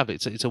to have.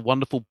 It's a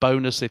wonderful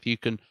bonus if you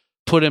can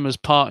put him as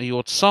part of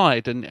your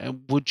side.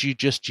 And would you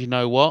just, you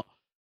know what?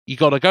 You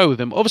got to go with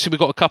him. Obviously, we've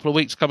got a couple of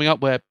weeks coming up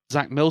where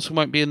Zach Milton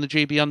won't be in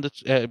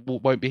the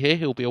won't be here.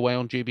 He'll be away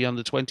on GB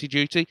under 20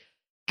 duty.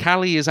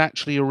 Callie is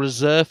actually a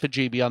reserve for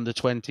GB under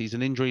 20s,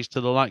 and injuries to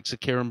the likes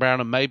of Kieran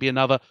Brown and maybe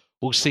another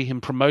will see him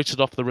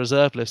promoted off the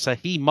reserve list. So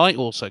he might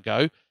also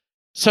go.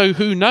 So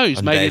who knows?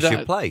 And maybe there's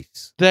your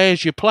place.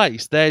 There's your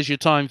place. There's your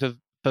time for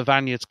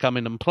Vanya to come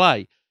in and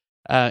play,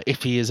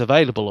 if he is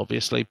available,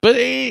 obviously. But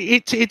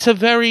it's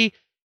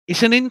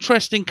an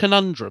interesting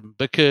conundrum,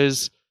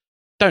 because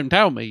don't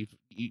doubt me,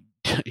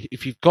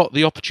 if you've got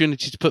the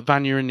opportunity to put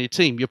Vanya in your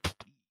team,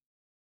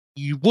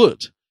 you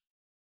would.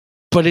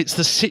 But it's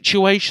the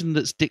situation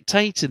that's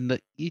dictating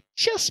that you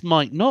just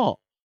might not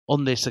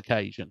on this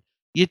occasion.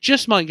 You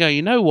just might go,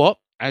 you know what?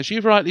 As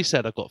you've rightly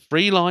said, I've got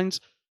 3 lines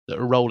that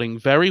are rolling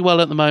very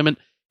well at the moment.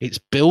 It's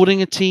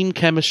building a team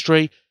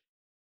chemistry.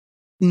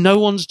 No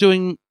one's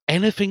doing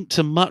anything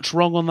too much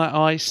wrong on that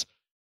ice.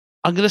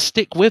 I'm going to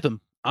stick with them.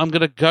 I'm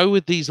going to go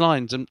with these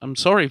lines. And I'm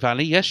sorry,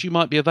 Valley. Yes, you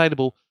might be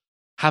available.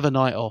 Have a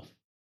night off.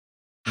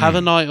 Have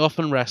a night off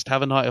and rest.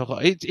 Have a night off.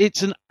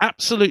 It's an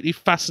absolutely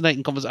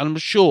fascinating conversation. I'm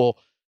sure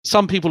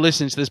some people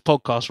listening to this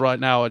podcast right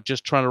now are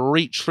just trying to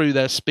reach through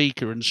their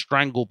speaker and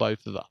strangle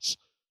both of us.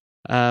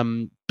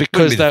 Because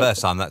wouldn't be the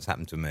first time that's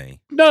happened to me.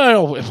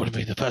 No, it wouldn't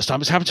be the first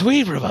time it's happened to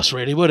either of us,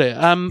 really, would it?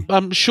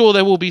 I'm sure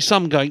there will be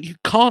some going, you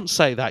can't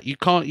say that. You've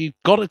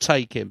got to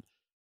take him.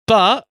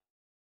 But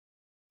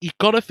you've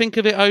got to think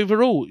of it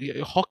overall.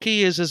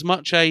 Hockey is as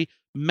much a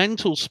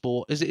mental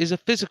sport as it is a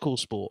physical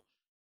sport.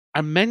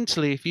 And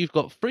mentally, if you've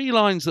got 3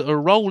 lines that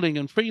are rolling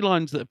and 3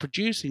 lines that are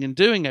producing and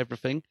doing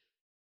everything,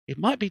 it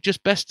might be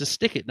just best to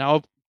stick it.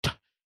 Now,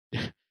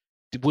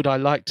 would I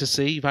like to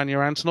see Vanya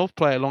Antonov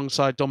play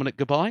alongside Dominic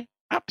Gabai?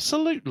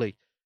 Absolutely.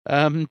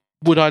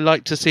 Would I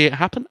like to see it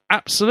happen?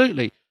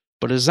 Absolutely.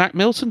 But has Zach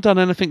Milton done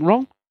anything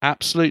wrong?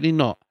 Absolutely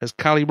not. Has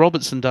Callie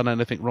Robertson done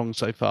anything wrong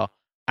so far?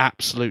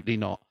 Absolutely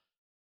not.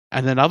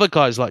 And then other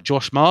guys like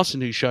Josh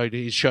Martin, he's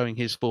showing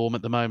his form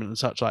at the moment and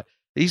such like.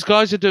 These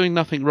guys are doing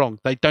nothing wrong.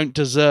 They don't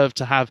deserve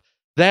to have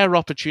their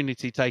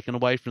opportunity taken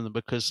away from them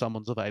because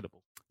someone's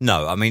available.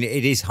 No, I mean,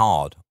 it is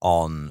hard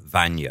on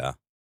Vanya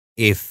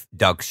if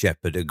Doug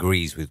Shepherd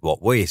agrees with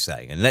what we're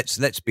saying. And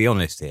let's be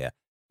honest here.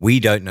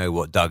 We don't know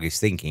what Doug is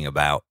thinking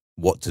about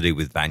what to do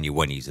with Vanya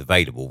when he's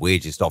available. We're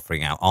just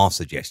offering out our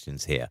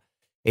suggestions here.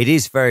 It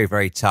is very,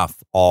 very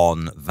tough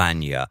on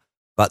Vanya,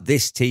 but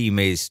this team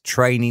is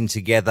training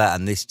together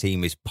and this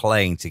team is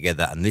playing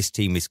together and this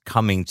team is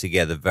coming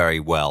together very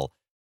well.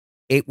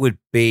 It would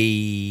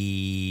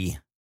be,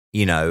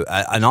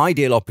 an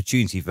ideal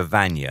opportunity for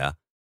Vanya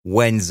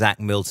when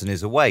Zach Milton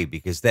is away,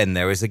 because then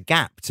there is a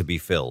gap to be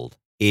filled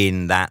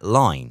in that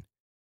line.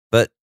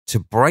 But to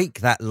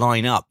break that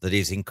line up that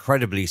is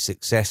incredibly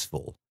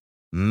successful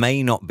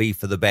may not be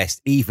for the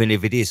best, even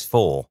if it is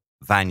for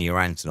Vanya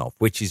Antonov,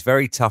 which is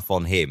very tough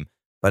on him.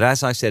 But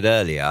as I said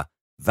earlier,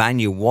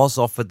 Vanya was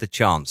offered the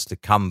chance to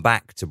come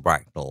back to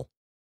Bracknell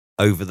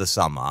over the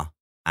summer,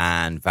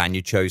 and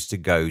Vanya chose to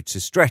go to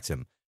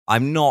Streatham.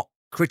 I'm not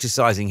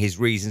criticising his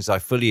reasons. I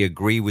fully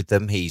agree with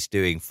them. He's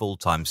doing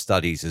full-time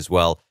studies as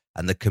well,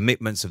 and the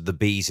commitments of the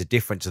Bees are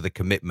different to the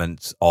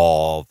commitments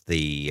of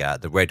the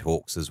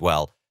Redhawks as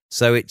well.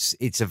 So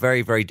it's a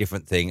very, very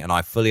different thing, and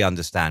I fully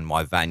understand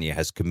why Vanya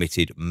has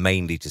committed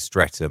mainly to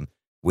Streatham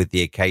with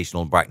the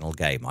occasional Bracknell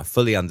game. I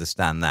fully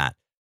understand that.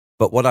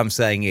 But what I'm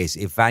saying is,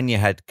 if Vanya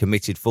had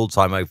committed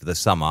full-time over the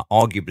summer,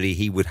 arguably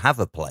he would have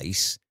a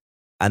place,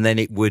 and then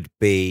it would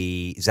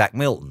be Zach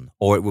Milton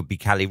or it would be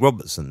Callie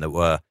Robertson that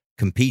were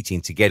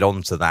competing to get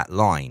onto that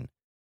line.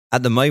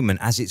 At the moment,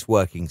 as it's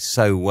working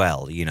so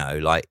well, you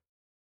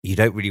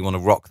don't really want to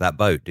rock that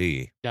boat, do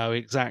you? No,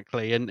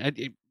 exactly.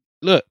 And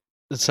look,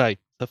 let's say,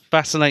 the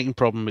fascinating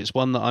problem. It's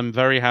one that I'm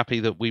very happy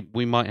that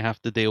we might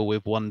have to deal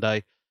with one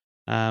day.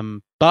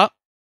 But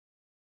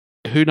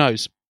who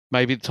knows?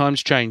 Maybe the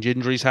times change.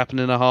 Injuries happen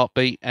in a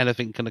heartbeat.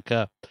 Anything can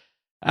occur.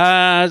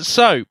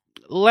 So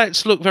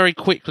let's look very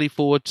quickly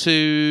forward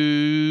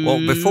to. Well,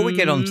 before we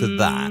get on to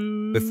that,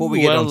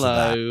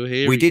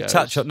 we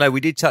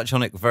did touch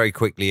on it very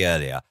quickly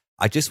earlier.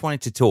 I just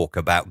wanted to talk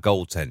about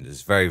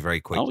goaltenders very, very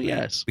quickly. Oh,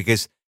 yes.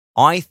 Because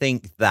I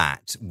think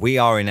that we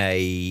are in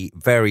a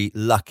very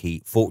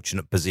lucky,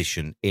 fortunate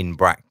position in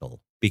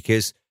Bracknell,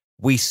 because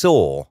we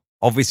saw,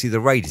 obviously the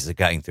Raiders are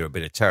going through a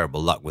bit of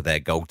terrible luck with their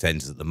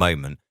goaltenders at the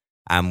moment,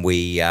 and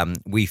we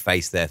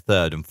faced their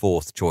 3rd and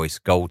 4th choice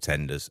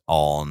goaltenders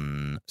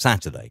on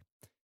Saturday.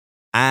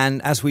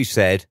 And as we've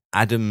said,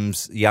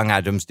 young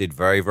Adams did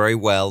very, very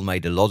well,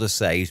 made a lot of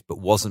saves, but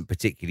wasn't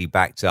particularly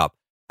backed up.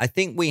 I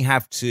think we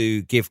have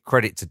to give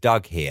credit to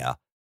Doug here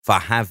for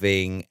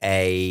having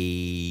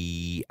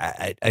a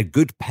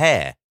good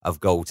pair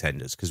of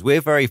goaltenders, because we're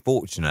very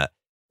fortunate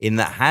in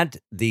that had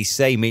the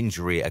same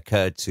injury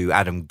occurred to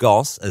Adam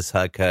Goss as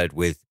occurred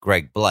with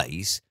Greg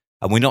Blaze,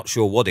 and we're not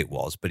sure what it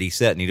was, but he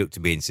certainly looked to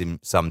be in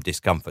some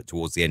discomfort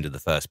towards the end of the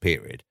first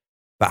period.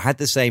 But had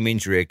the same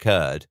injury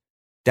occurred,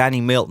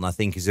 Danny Milton, I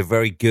think, is a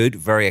very good,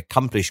 very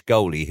accomplished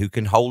goalie who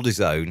can hold his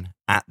own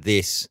at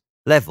this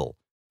level.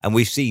 And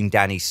we've seen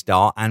Danny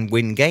start and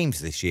win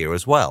games this year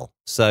as well.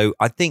 So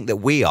I think that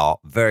we are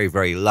very,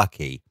 very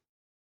lucky.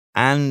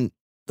 And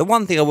the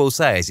one thing I will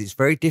say is it's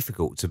very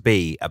difficult to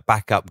be a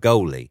backup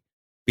goalie,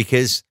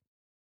 because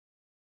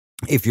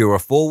if you're a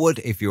forward,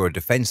 if you're a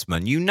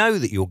defenseman, you know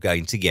that you're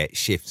going to get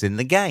shifts in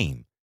the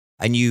game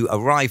and you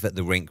arrive at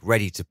the rink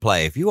ready to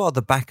play. If you are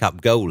the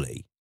backup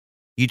goalie,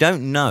 you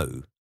don't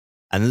know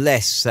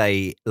unless,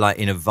 say, like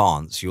in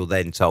advance, you're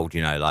then told,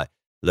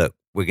 look,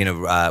 we're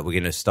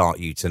going to start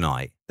you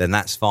tonight. Then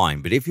that's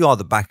fine. But if you are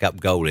the backup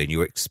goalie and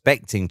you're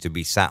expecting to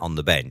be sat on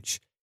the bench,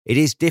 it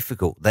is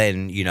difficult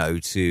then,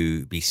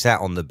 to be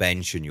sat on the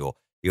bench and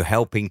you're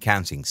helping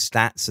counting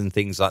stats and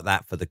things like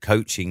that for the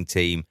coaching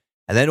team.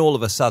 And then all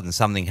of a sudden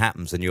something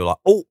happens and you're like,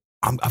 oh,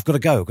 I've got to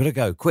go,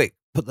 quick,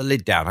 put the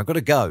lid down, I've got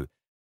to go.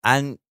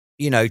 And,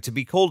 to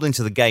be called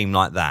into the game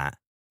like that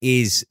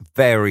is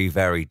very,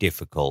 very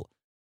difficult.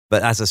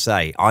 But as I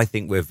say, I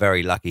think we're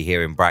very lucky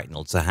here in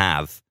Bracknell to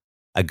have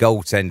a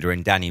goaltender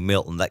in Danny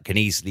Milton that can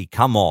easily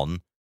come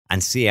on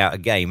and see out a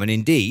game and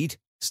indeed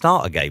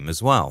start a game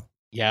as well.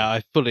 Yeah,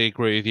 I fully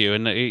agree with you,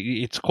 and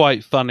it's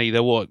quite funny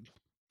that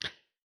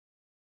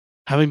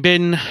having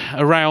been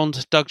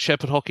around Doug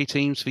Shepherd hockey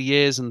teams for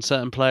years and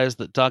certain players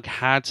that Doug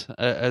had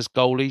as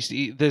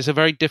goalies, there's a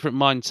very different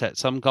mindset.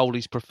 Some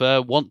goalies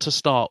want to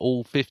start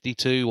all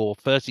 52 or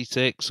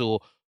 36 or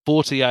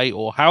 48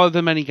 or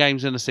however many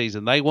games in a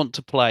season. They want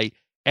to play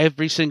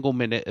every single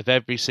minute of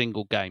every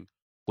single game.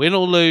 Win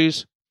or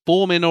lose,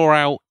 form in or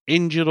out,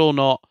 injured or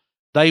not,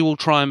 they will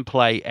try and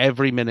play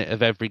every minute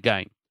of every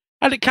game.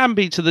 And it can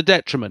be to the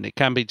detriment. It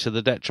can be to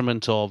the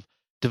detriment of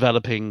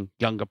developing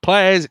younger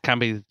players. It can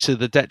be to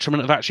the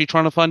detriment of actually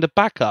trying to find a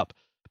backup.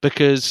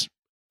 Because,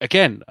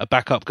 again, a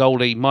backup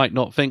goalie might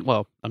not think,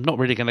 well, I'm not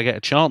really going to get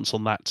a chance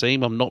on that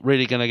team. I'm not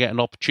really going to get an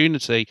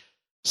opportunity.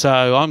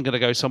 So I'm going to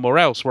go somewhere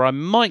else where I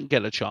might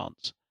get a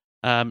chance.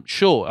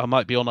 Sure, I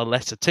might be on a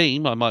lesser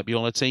team. I might be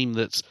on a team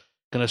that's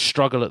going to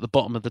struggle at the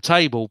bottom of the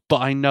table.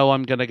 But I know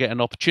I'm going to get an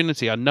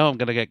opportunity. I know I'm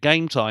going to get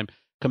game time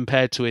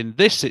compared to in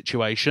this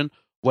situation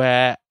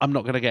where I'm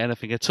not going to get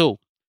anything at all.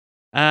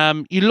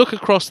 You look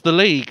across the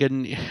league,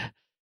 and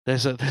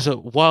there's a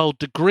wild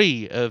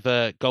degree of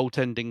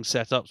goaltending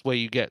setups where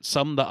you get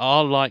some that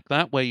are like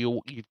that, where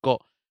you've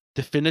got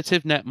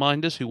definitive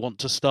netminders who want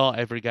to start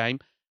every game,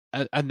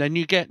 and then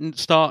you get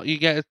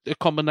a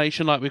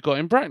combination like we've got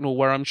in Bracknell,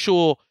 where I'm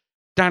sure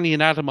Danny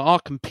and Adam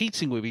are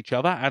competing with each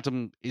other.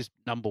 Adam is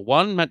number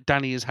one.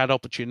 Danny has had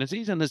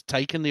opportunities and has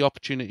taken the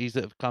opportunities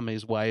that have come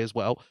his way as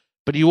well.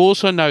 But you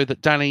also know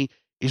that Danny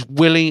is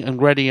willing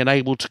and ready and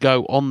able to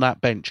go on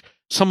that bench.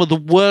 Some of the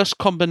worst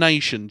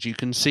combinations you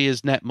can see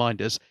as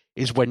netminders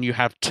is when you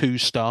have two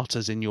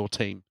starters in your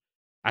team.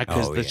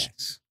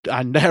 Yes.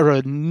 And there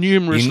are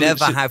numerous... You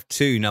never have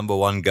two number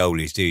one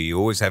goalies, do you? You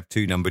always have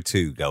two number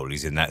two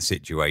goalies in that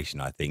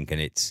situation, I think,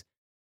 and it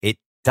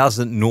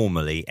doesn't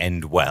normally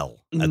end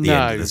well at the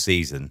end of the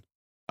season.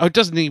 Oh, it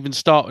doesn't even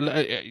start...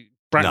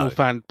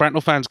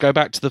 Bracknell fans go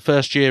back to the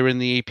first year in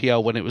the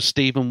EPL when it was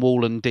Stephen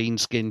Wall and Dean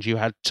Skins. You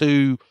had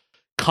two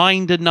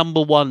kind of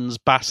number ones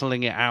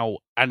battling it out,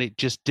 and it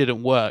just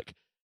didn't work.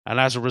 And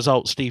as a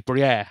result, Steve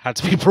Briere had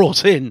to be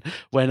brought in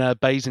when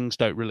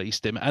Basingstoke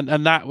released him.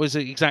 And that was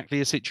exactly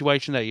a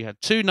situation there. You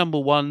had two number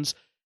ones.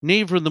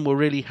 Neither of them were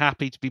really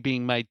happy to be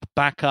being made the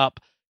backup.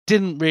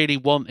 Didn't really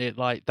want it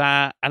like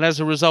that. And as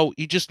a result,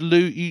 you just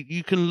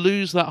you can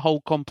lose that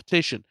whole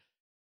competition.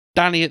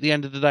 Danny, at the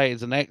end of the day,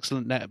 is an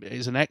excellent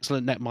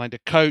netminder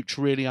coach,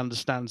 really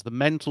understands the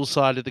mental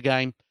side of the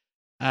game.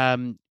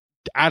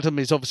 Adam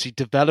is obviously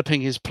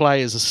developing his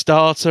play as a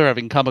starter,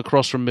 having come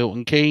across from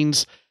Milton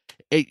Keynes.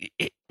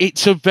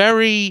 It's a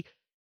very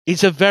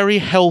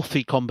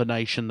healthy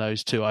combination,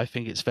 those two, I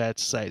think it's fair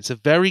to say. It's a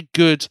very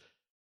good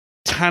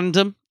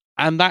tandem,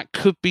 and that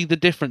could be the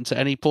difference at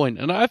any point.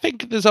 And I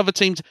think there's other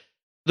teams.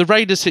 The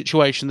Raiders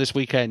situation this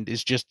weekend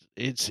is just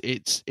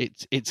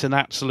it's an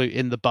absolute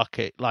in the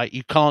bucket. Like,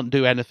 you can't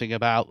do anything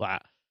about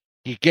that.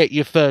 You get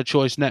your third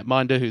choice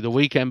netminder who the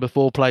weekend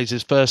before plays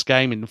his first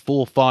game in 4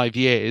 or 5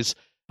 years,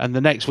 and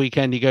the next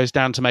weekend he goes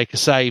down to make a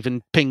save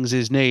and pings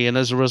his knee, and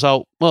as a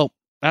result, well,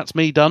 that's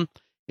me done.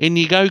 In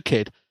you go,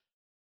 kid.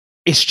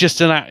 It's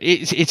just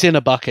it's in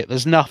a bucket.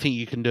 There's nothing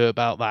you can do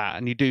about that,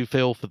 and you do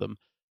feel for them.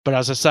 But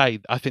as I say,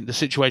 I think the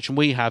situation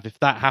we have, if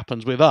that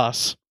happens with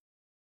us,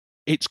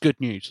 it's good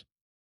news.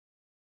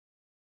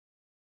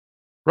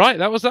 Right,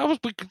 that was a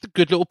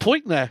good little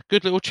point there.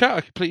 Good little chat.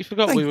 I completely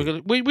forgot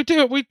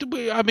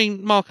I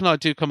mean, Mark and I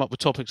do come up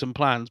with topics and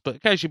plans, but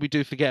occasionally we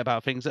do forget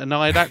about things. And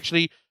I had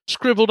actually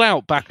scribbled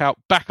out backup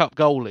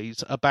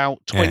goalies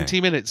about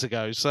 20 minutes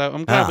ago, so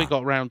I'm glad we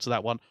got around to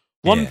that one.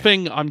 One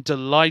thing I'm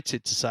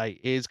delighted to say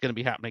is going to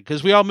be happening,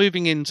 because we are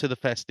moving into the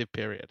festive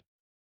period.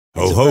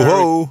 Ho, ho,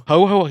 ho.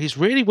 Ho, ho. He's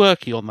really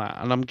working on that,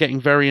 and I'm getting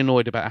very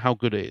annoyed about how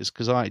good it is,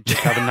 because I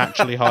just have a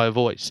naturally higher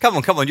voice. Come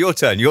on, your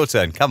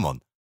turn, come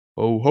on.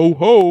 Ho, ho,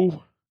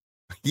 ho.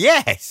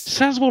 Yes.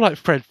 Sounds more like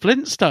Fred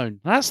Flintstone.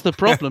 That's the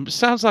problem. It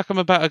sounds like I'm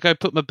about to go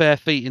put my bare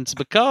feet into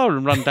the car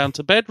and run down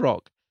to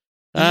Bedrock.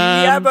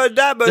 Yabba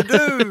dabba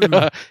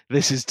doo.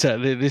 This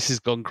has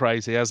gone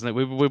crazy, hasn't it?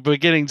 We're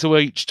beginning to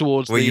reach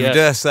towards you were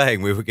just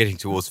saying we were getting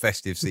towards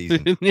festive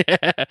season. Yeah,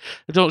 I'm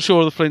not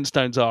sure the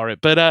Flintstones are it,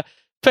 but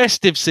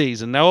festive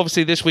season. Now,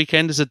 obviously, this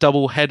weekend is a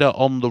double header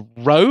on the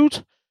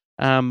road.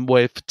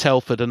 With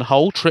Telford and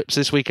Hull trips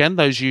this weekend.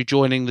 Those of you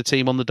joining the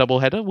team on the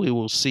doubleheader, we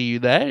will see you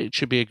there. It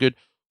should be a good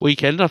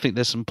weekend. I think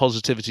there's some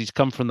positivity to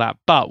come from that.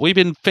 But we've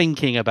been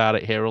thinking about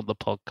it here on the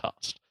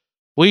podcast.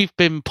 We've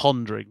been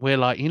pondering. We're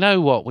like, you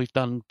know what? We've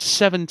done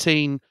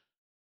 17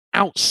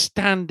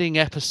 outstanding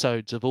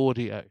episodes of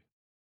audio.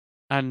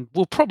 And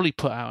we'll probably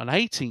put out an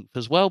 18th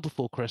as well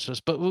before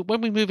Christmas. But when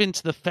we move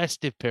into the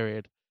festive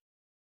period,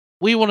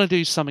 we want to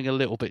do something a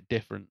little bit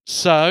different.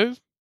 So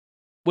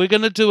we're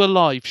going to do a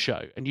live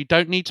show, and you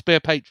don't need to be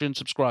a Patreon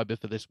subscriber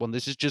for this one.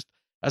 This is just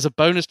as a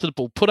bonus to the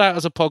ball, put out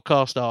as a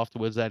podcast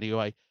afterwards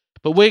anyway.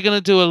 But we're going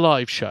to do a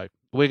live show.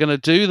 We're going to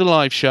do the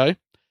live show.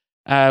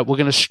 We're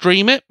going to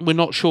stream it. We're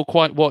not sure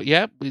quite what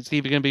yet. It's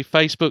either going to be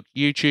Facebook,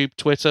 YouTube,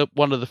 Twitter,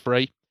 one of the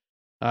three.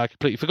 I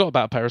completely forgot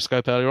about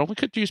Periscope earlier on. We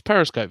could use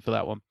Periscope for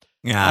that one.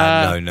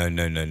 No.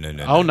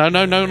 Oh,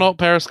 no, not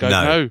Periscope.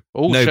 No.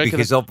 Oh, no,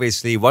 because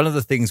obviously one of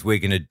the things we're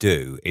going to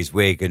do is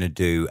we're going to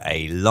do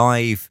a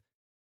live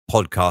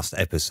podcast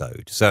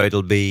episode. So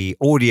it'll be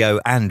audio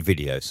and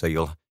video. So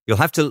you'll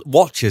have to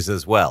watch us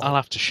as well. I'll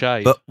have to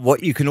shave. But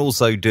what you can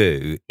also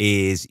do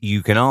is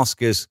you can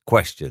ask us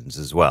questions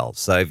as well.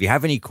 So if you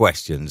have any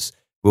questions,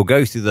 we'll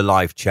go through the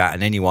live chat,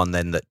 and anyone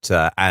then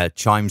that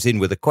chimes in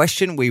with a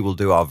question, we will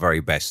do our very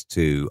best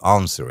to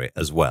answer it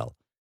as well.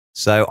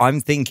 So I'm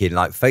thinking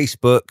like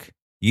Facebook,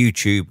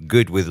 YouTube,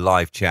 good with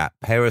live chat.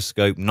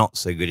 Periscope, not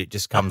so good. It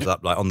just comes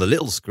up like on the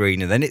little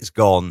screen and then it's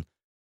gone.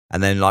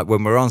 And then like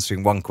when we're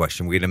answering one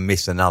question, we're going to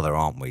miss another,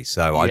 aren't we?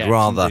 So I'd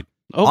rather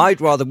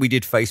we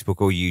did Facebook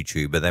or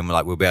YouTube, and then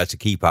we'll be able to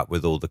keep up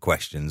with all the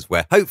questions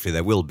where hopefully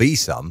there will be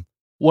some.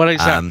 Well,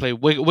 exactly.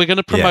 We're going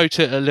to promote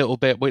it a little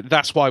bit.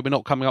 That's why we're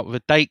not coming up with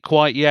a date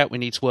quite yet. We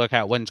need to work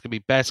out when's going to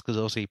be best because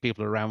obviously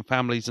people are around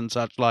families and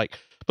such like.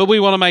 But we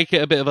want to make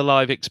it a bit of a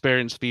live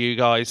experience for you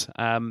guys.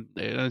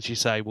 As you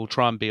say, we'll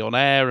try and be on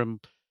air, and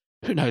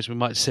who knows, we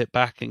might sit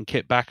back and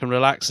kick back and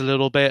relax a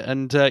little bit.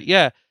 And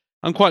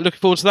I'm quite looking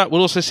forward to that.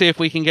 We'll also see if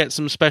we can get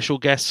some special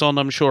guests on.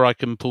 I'm sure I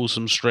can pull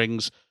some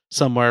strings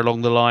somewhere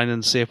along the line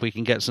and see if we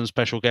can get some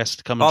special guests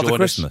to come and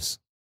join us.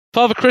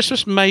 Father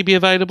Christmas may be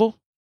available.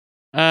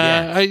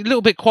 A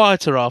little bit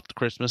quieter after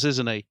Christmas,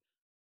 isn't he?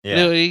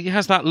 Yeah. He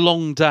has that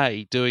long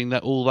day doing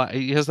all that.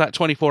 He has that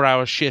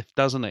 24-hour shift,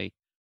 doesn't he?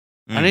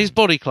 And his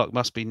body clock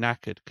must be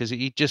knackered because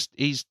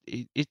it's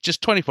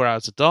just 24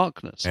 hours of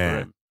darkness for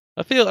him.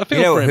 I feel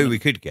you know for him. Who we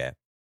could get?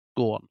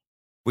 Go on.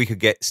 We could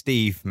get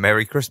Steve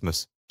Merry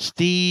Christmas.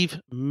 Steve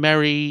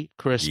Merry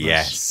Christmas.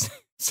 Yes.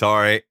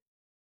 Sorry.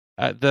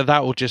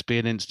 That will just be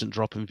an instant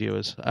drop in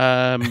viewers.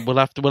 We'll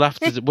have to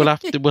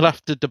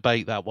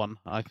debate that one.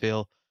 I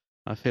feel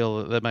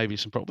that there may be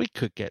some problem. We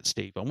could get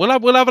Steve on. We'll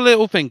have a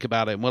little think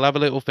about it. We'll have a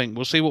little think.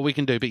 We'll see what we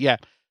can do. But yeah,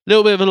 a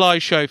little bit of a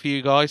live show for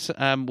you guys.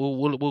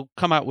 We'll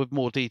come out with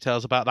more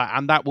details about that,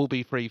 and that will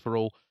be free for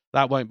all.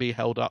 That won't be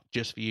held up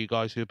just for you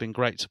guys who have been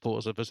great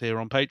supporters of us here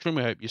on Patreon.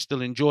 We hope you're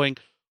still enjoying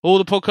all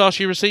the podcasts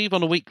you receive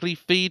on a weekly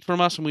feed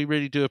from us, and we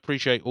really do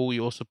appreciate all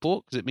your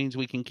support because it means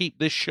we can keep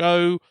this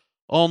show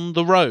on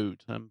the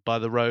road. And by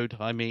the road,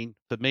 I mean,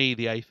 for me,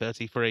 the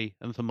A33,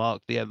 and for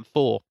Mark, the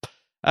M4.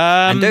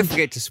 And don't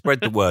forget to spread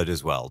the word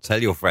as well.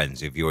 Tell your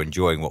friends if you're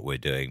enjoying what we're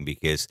doing,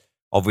 because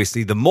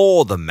obviously the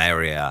more the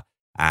merrier,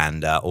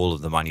 and all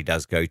of the money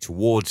does go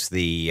towards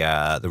the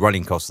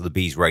running costs of the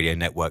Bees Radio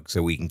Network,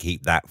 so we can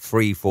keep that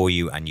free for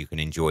you and you can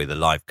enjoy the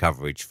live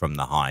coverage from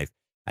the Hive.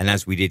 And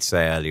as we did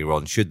say earlier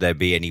on, should there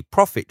be any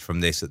profit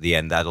from this at the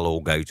end, that'll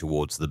all go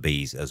towards the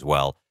Bees as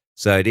well.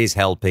 So it is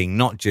helping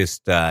not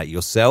just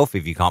yourself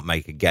if you can't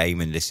make a game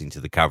and listen to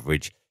the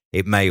coverage.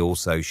 It may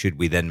also, should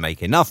we then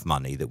make enough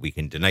money that we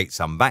can donate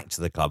some back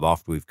to the club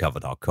after we've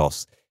covered our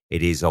costs,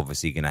 it is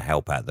obviously going to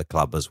help out the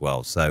club as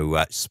well.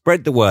 So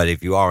spread the word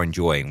if you are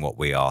enjoying what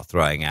we are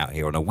throwing out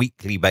here on a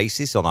weekly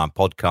basis on our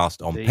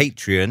podcast on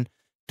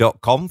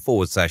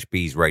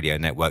patreon.com/Bees Radio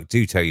Network.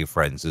 Do tell your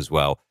friends as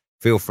well.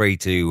 Feel free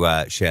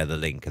to share the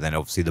link. And then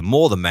obviously the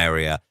more the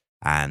merrier.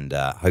 And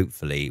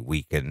hopefully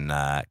we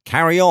can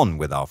carry on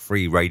with our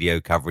free radio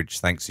coverage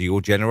thanks to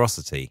your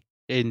generosity.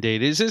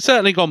 Indeed. It's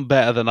certainly gone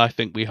better than I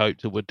think we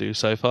hoped it would do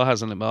so far,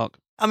 hasn't it, Mark?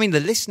 I mean, the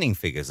listening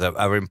figures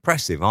are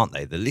impressive, aren't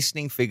they? The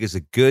listening figures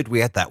are good.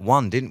 We had that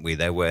one, didn't we,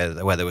 there where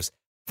there was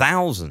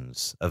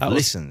thousands of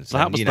listens.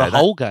 That was the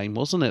whole game,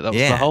 wasn't it? That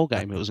was the whole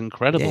game. It was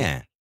incredible.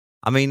 Yeah.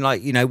 I mean,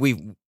 like,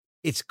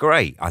 it's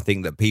great. I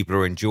think that people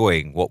are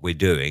enjoying what we're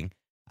doing.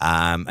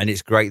 And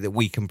it's great that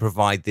we can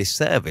provide this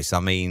service. I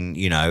mean,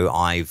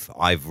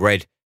 I've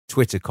read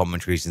Twitter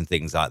commentaries and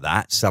things like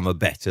that. Some are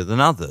better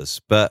than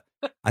others. But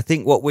I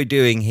think what we're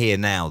doing here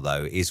now,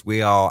 though, is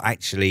we are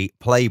actually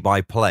play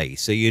by play.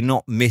 So you're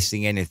not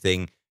missing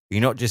anything.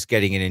 You're not just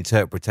getting an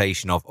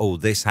interpretation of, oh,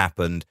 this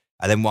happened.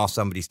 And then while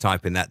somebody's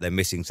typing that, they're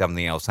missing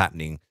something else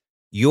happening.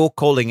 You're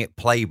calling it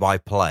play by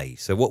play.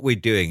 So what we're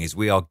doing is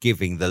we are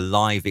giving the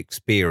live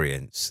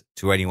experience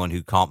to anyone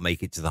who can't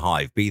make it to the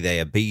Hive, be they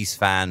a Bees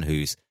fan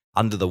who's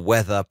under the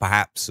weather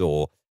perhaps,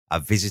 or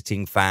a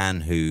visiting fan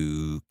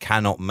who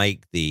cannot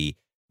make the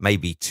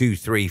maybe 200,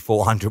 300,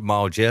 400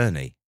 mile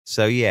journey.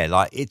 So yeah,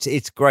 like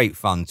it's great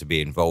fun to be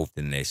involved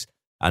in this,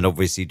 and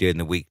obviously doing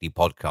the weekly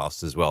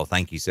podcast as well.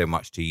 Thank you so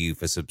much to you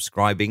for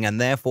subscribing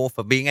and therefore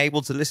for being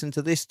able to listen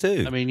to this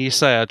too. I mean, you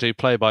say I do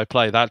play by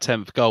play. That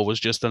 10th goal was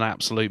just an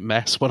absolute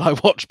mess when I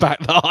watched back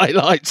the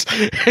highlights.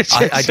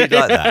 I did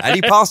like that. And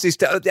he passes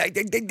to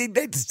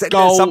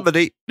goal.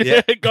 Somebody.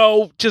 Yeah.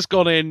 Goal, just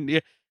gone in.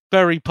 Yeah.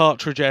 Very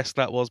Partridge-esque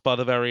that was by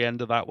the very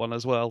end of that one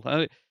as well.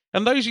 And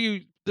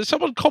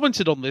someone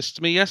commented on this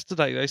to me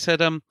yesterday. They said,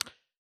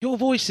 your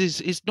voice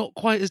is not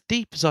quite as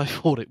deep as I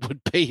thought it would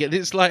be. And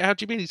it's like, how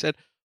do you mean? He said,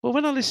 well,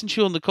 when I listen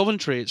to you on the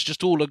commentary, it's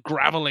just all a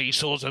gravelly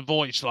sort of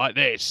voice like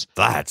this.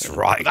 That's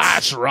right.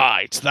 That's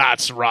right.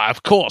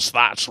 Of course,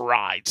 that's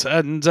right.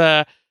 And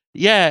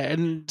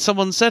and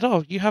someone said,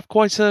 oh, you have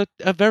quite a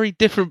very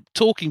different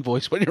talking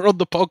voice when you're on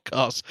the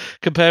podcast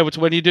compared to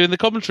when you're doing the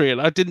commentary. And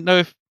I didn't know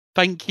if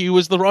thank you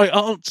was the right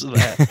answer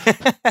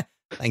there.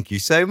 Thank you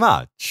so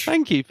much.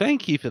 Thank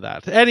you for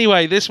that.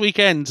 Anyway, this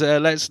weekend,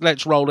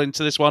 let's roll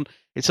into this one.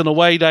 It's an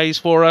away days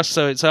for us,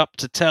 so it's up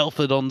to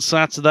Telford on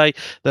Saturday,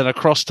 then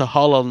across to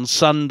Hull on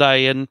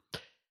Sunday, and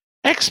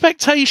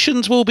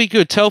expectations will be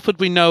good. Telford,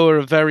 we know, are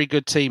a very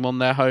good team on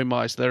their home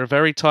ice. They're a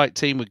very tight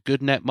team with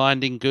good net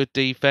minding, good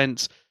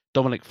defence.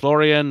 Dominic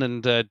Florian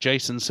and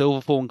Jason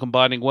Silverthorne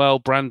combining well.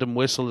 Brandon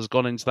Whistle has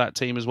gone into that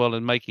team as well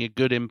and making a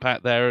good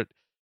impact there at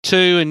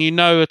 2. And you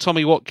know a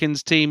Tommy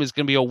Watkins team is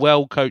going to be a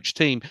well-coached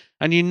team.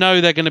 And you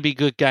know they're going to be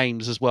good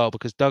games as well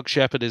because Doug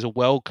Shepherd is a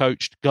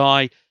well-coached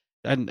guy.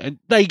 And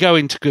they go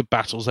into good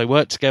battles. They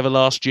worked together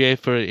last year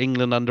for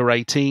England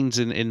under-18s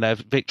in their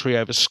victory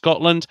over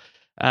Scotland.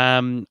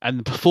 And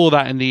before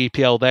that in the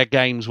EPL, their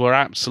games were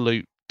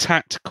absolute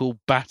tactical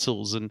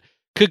battles and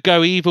could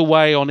go either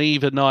way on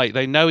either night.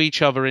 They know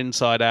each other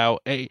inside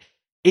out.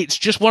 It's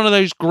just one of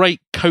those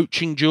great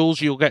coaching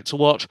duels you'll get to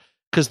watch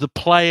because the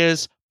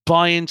players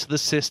buy into the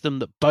system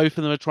that both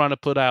of them are trying to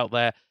put out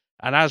there.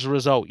 And as a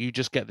result, you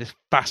just get this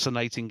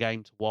fascinating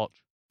game to watch.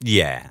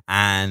 Yeah,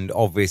 and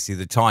obviously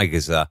the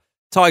Tigers are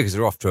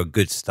off to a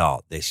good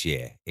start this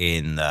year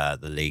in the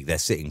league. They're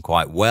sitting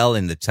quite well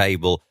in the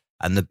table,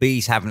 and the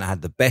Bees haven't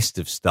had the best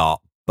of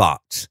start,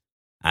 but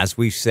as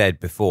we've said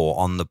before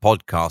on the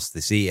podcast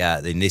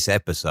in this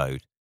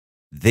episode,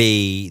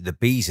 the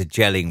Bees are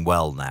gelling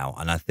well now.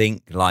 And I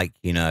think, I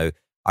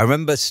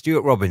remember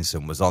Stuart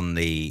Robinson was on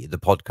the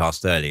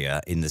podcast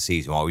earlier in the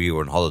season while we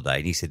were on holiday,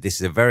 and he said this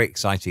is a very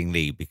exciting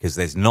league because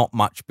there's not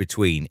much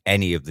between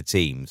any of the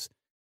teams.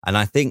 And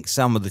I think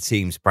some of the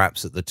teams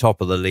perhaps at the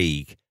top of the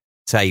league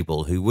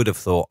table who would have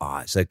thought,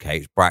 it's okay,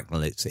 it's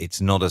Bracknell,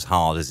 it's not as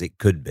hard as it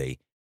could be.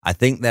 I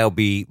think they'll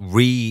be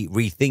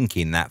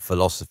rethinking that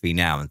philosophy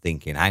now and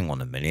thinking, hang on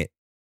a minute,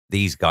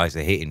 these guys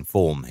are hitting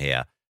form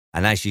here.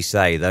 And as you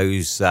say,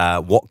 those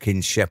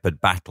Watkins-Shepherd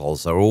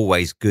battles are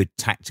always good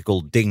tactical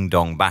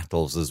ding-dong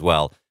battles as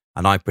well.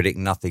 And I predict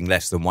nothing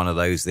less than one of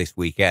those this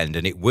weekend,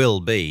 and it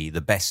will be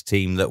the best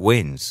team that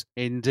wins.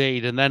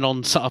 Indeed. And then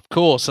on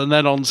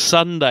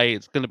Sunday,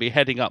 it's going to be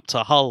heading up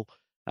to Hull.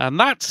 And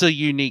that's a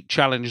unique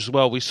challenge as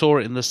well. We saw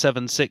it in the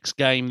 7-6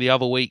 game the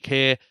other week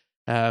here.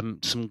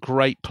 Some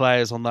great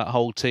players on that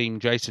whole team.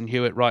 Jason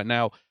Hewitt right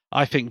now,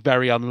 I think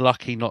very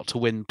unlucky not to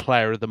win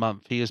Player of the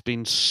Month. He has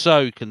been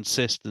so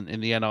consistent in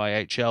the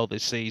NIHL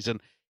this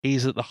season.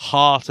 He's at the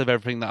heart of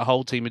everything that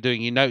whole team are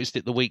doing. You noticed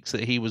it the weeks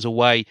that he was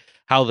away,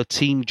 how the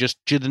team just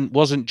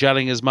wasn't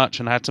gelling as much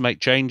and had to make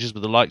changes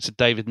with the likes of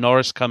David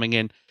Norris coming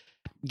in.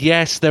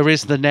 Yes, there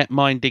is the net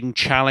minding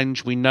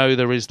challenge. We know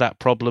there is that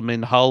problem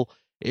in Hull.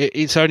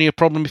 It's only a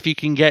problem if you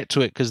can get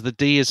to it because the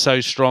D is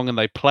so strong and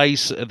they play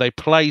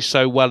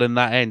so well in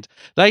that end.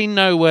 They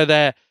know where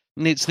they're.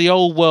 And it's the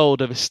old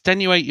world of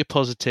extenuate your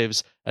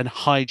positives and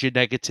hide your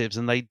negatives,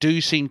 and they do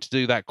seem to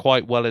do that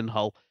quite well in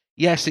Hull.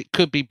 Yes, it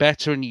could be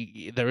better, and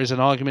there is an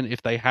argument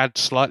if they had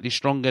slightly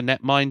stronger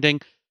net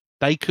minding,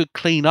 they could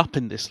clean up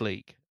in this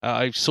league.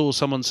 I saw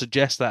someone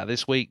suggest that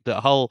this week,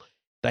 that Hull,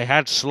 they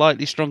had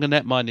slightly stronger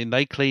net minding,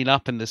 they clean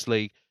up in this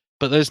league.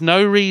 But there's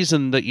no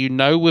reason that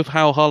with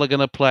how Hull are going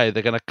to play.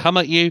 They're going to come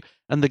at you,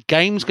 and the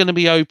game's going to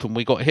be open.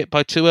 We got hit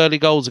by 2 early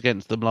goals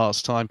against them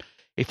last time.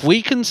 If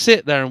we can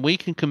sit there and we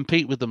can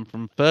compete with them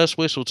from first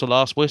whistle to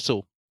last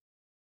whistle,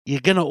 you're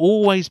going to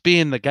always be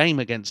in the game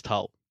against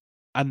Hull.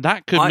 And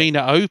that could mean it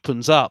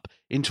opens up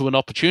into an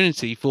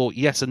opportunity for,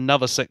 yes,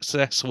 another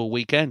successful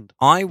weekend.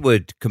 I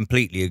would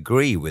completely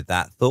agree with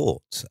that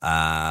thought.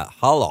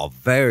 Hull are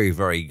very,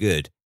 very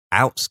good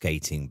out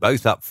skating,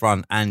 both up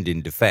front and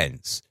in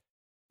defence.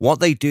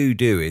 What they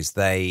do is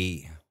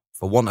they,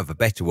 for want of a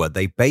better word,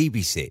 they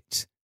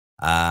babysit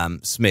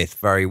Smith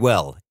very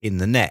well in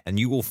the net. And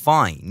you will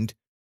find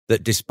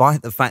that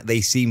despite the fact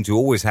they seem to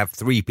always have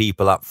 3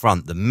 people up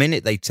front, the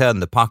minute they turn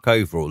the puck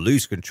over or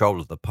lose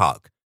control of the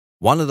puck,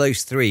 one of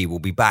those 3 will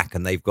be back,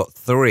 and they've got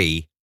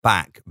 3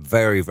 back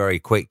very, very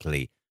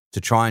quickly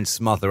to try and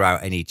smother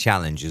out any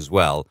challenge as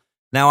well.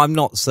 Now, I'm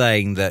not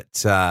saying that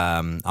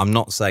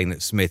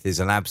Smith is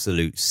an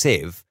absolute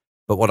sieve,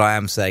 but what I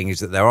am saying is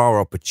that there are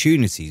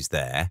opportunities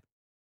there,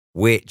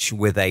 which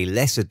with a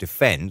lesser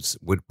defence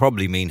would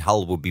probably mean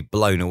Hull would be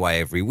blown away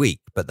every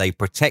week, but they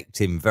protect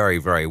him very,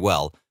 very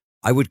well.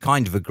 I would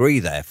kind of agree,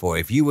 therefore,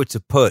 if you were to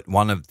put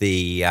one of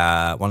the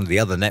other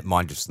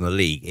netminders in the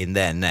league in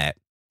their net,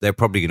 they're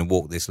probably going to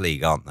walk this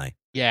league, aren't they?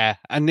 Yeah,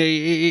 and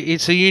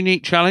it's a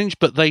unique challenge,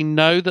 but they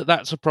know that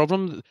that's a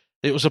problem.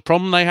 It was a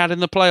problem they had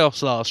in the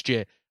playoffs last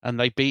year, and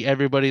they beat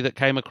everybody that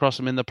came across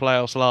them in the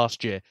playoffs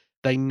last year.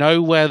 They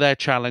know where their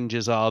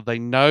challenges are. They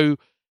know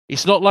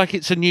it's not like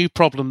it's a new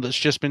problem that's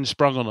just been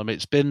sprung on them.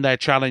 It's been their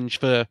challenge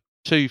for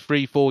 2,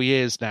 3, 4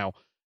 years now.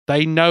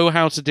 They know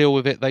how to deal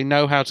with it. They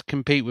know how to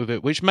compete with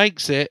it, which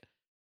makes it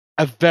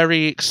a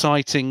very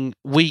exciting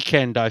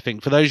weekend, I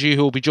think. For those of you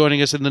who will be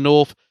joining us in the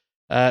north,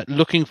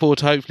 looking forward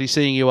to hopefully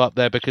seeing you up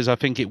there, because I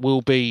think it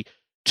will be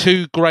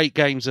 2 great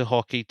games of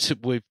hockey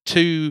with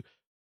 3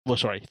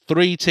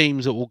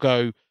 teams that will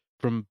go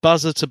from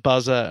buzzer to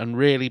buzzer and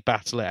really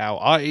battle it out.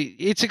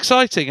 It's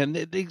exciting, and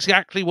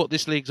exactly what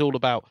this league's all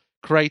about,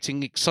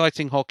 creating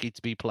exciting hockey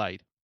to be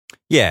played.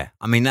 Yeah,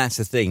 I mean, that's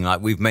the thing.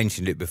 Like we've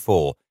mentioned it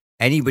before,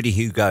 anybody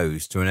who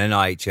goes to an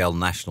NIHL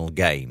national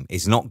game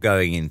is not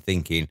going in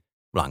thinking,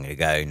 well, I'm going to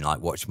go and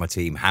watch my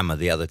team hammer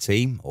the other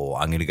team, or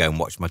I'm going to go and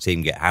watch my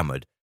team get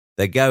hammered.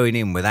 They're going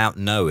in without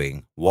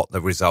knowing what the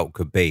result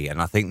could be.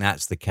 And I think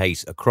that's the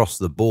case across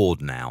the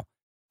board now.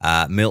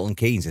 Milton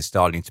Keynes is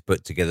starting to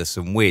put together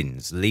some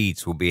wins.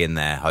 Leeds will be in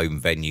their home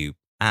venue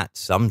at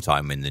some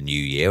time in the new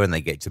year, and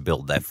they get to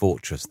build their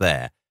fortress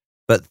there.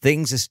 But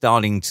things are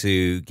starting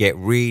to get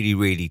really,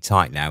 really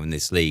tight now in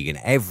this league, and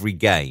every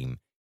game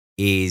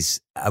is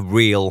a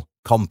real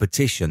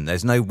competition.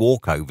 There's no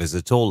walkovers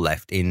at all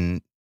left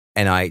in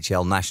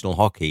NIHL national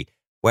hockey,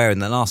 where in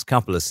the last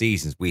couple of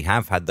seasons we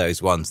have had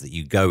those ones that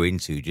you go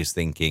into just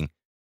thinking,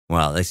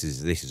 well, this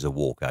is a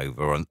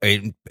walkover.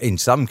 And in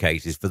some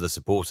cases, for the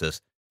supporters,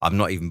 I'm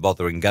not even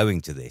bothering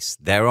going to this.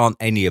 There aren't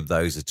any of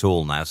those at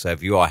all now. So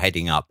if you are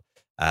heading up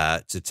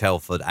to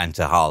Telford and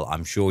to Hull,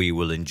 I'm sure you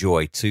will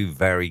enjoy two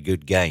very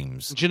good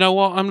games. Do you know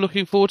what I'm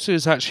looking forward to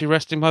is actually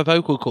resting my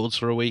vocal cords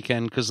for a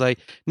weekend, because they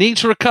need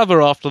to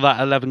recover after that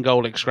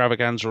 11-goal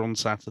extravaganza on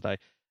Saturday.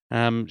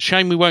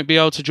 Shame we won't be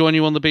able to join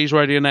you on the Bees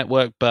Radio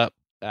Network, but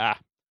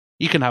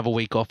you can have a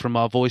week off from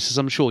our voices.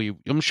 I'm sure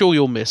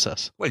you'll miss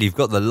us. Well, you've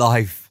got the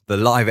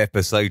live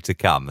episode to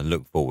come and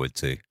look forward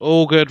to.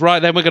 All good. Right,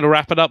 then we're going to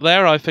wrap it up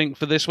there, I think,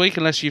 for this week,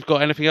 unless you've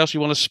got anything else you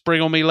want to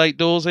spring on me late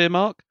doors here,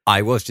 Mark.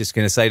 I was just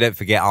going to say, don't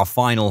forget, our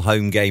final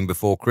home game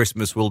before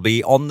Christmas will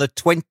be on the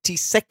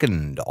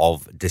 22nd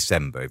of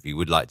December, if you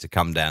would like to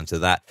come down to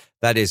that.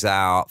 That is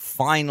our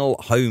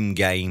final home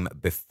game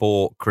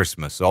before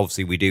Christmas. So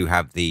obviously, we do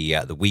have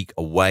the week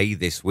away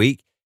this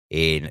week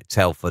in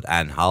Telford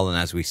and Hull, and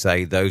as we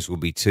say, those will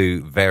be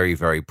two very,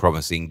 very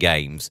promising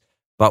games.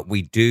 But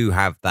we do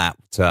have that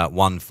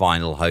one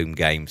final home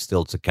game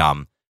still to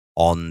come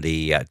on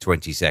the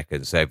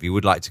 22nd. So if you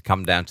would like to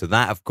come down to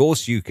that, of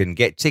course, you can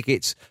get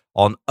tickets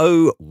on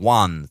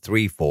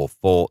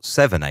 01344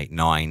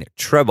 789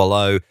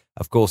 000.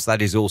 Of course,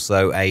 that is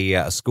also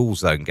a school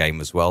zone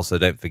game as well. So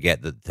don't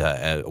forget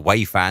that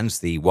away fans,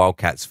 the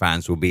Wildcats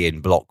fans, will be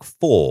in Block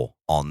 4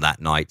 on that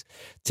night.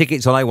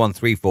 Tickets on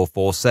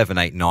 01344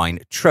 789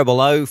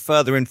 000.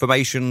 Further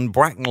information,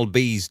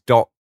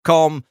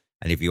 bracknellbees.com.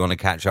 And if you want to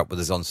catch up with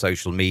us on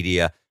social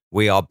media,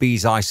 we are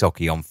Bees Ice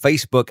Hockey on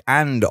Facebook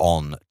and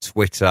on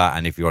Twitter.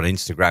 And if you're on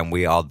Instagram,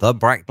 we are The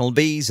Bracknell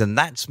Bees. And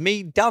that's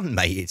me done,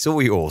 mate. It's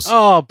all yours.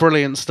 Oh,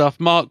 brilliant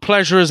stuff, Mark.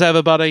 Pleasure as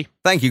ever, buddy.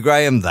 Thank you,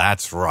 Graham.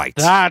 That's right.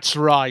 That's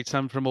right.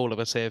 And from all of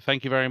us here,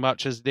 thank you very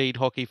much as indeed,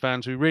 hockey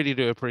fans. We really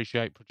do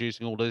appreciate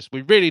producing all this.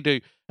 We really do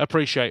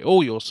appreciate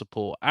all your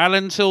support. And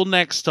until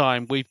next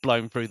time, we've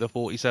blown through the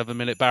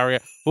 47-minute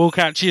barrier. We'll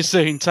catch you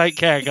soon. Take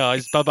care,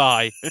 guys.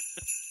 Bye-bye.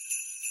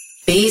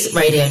 Bees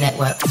Radio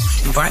Network.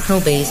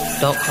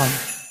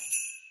 BracknellBees.com.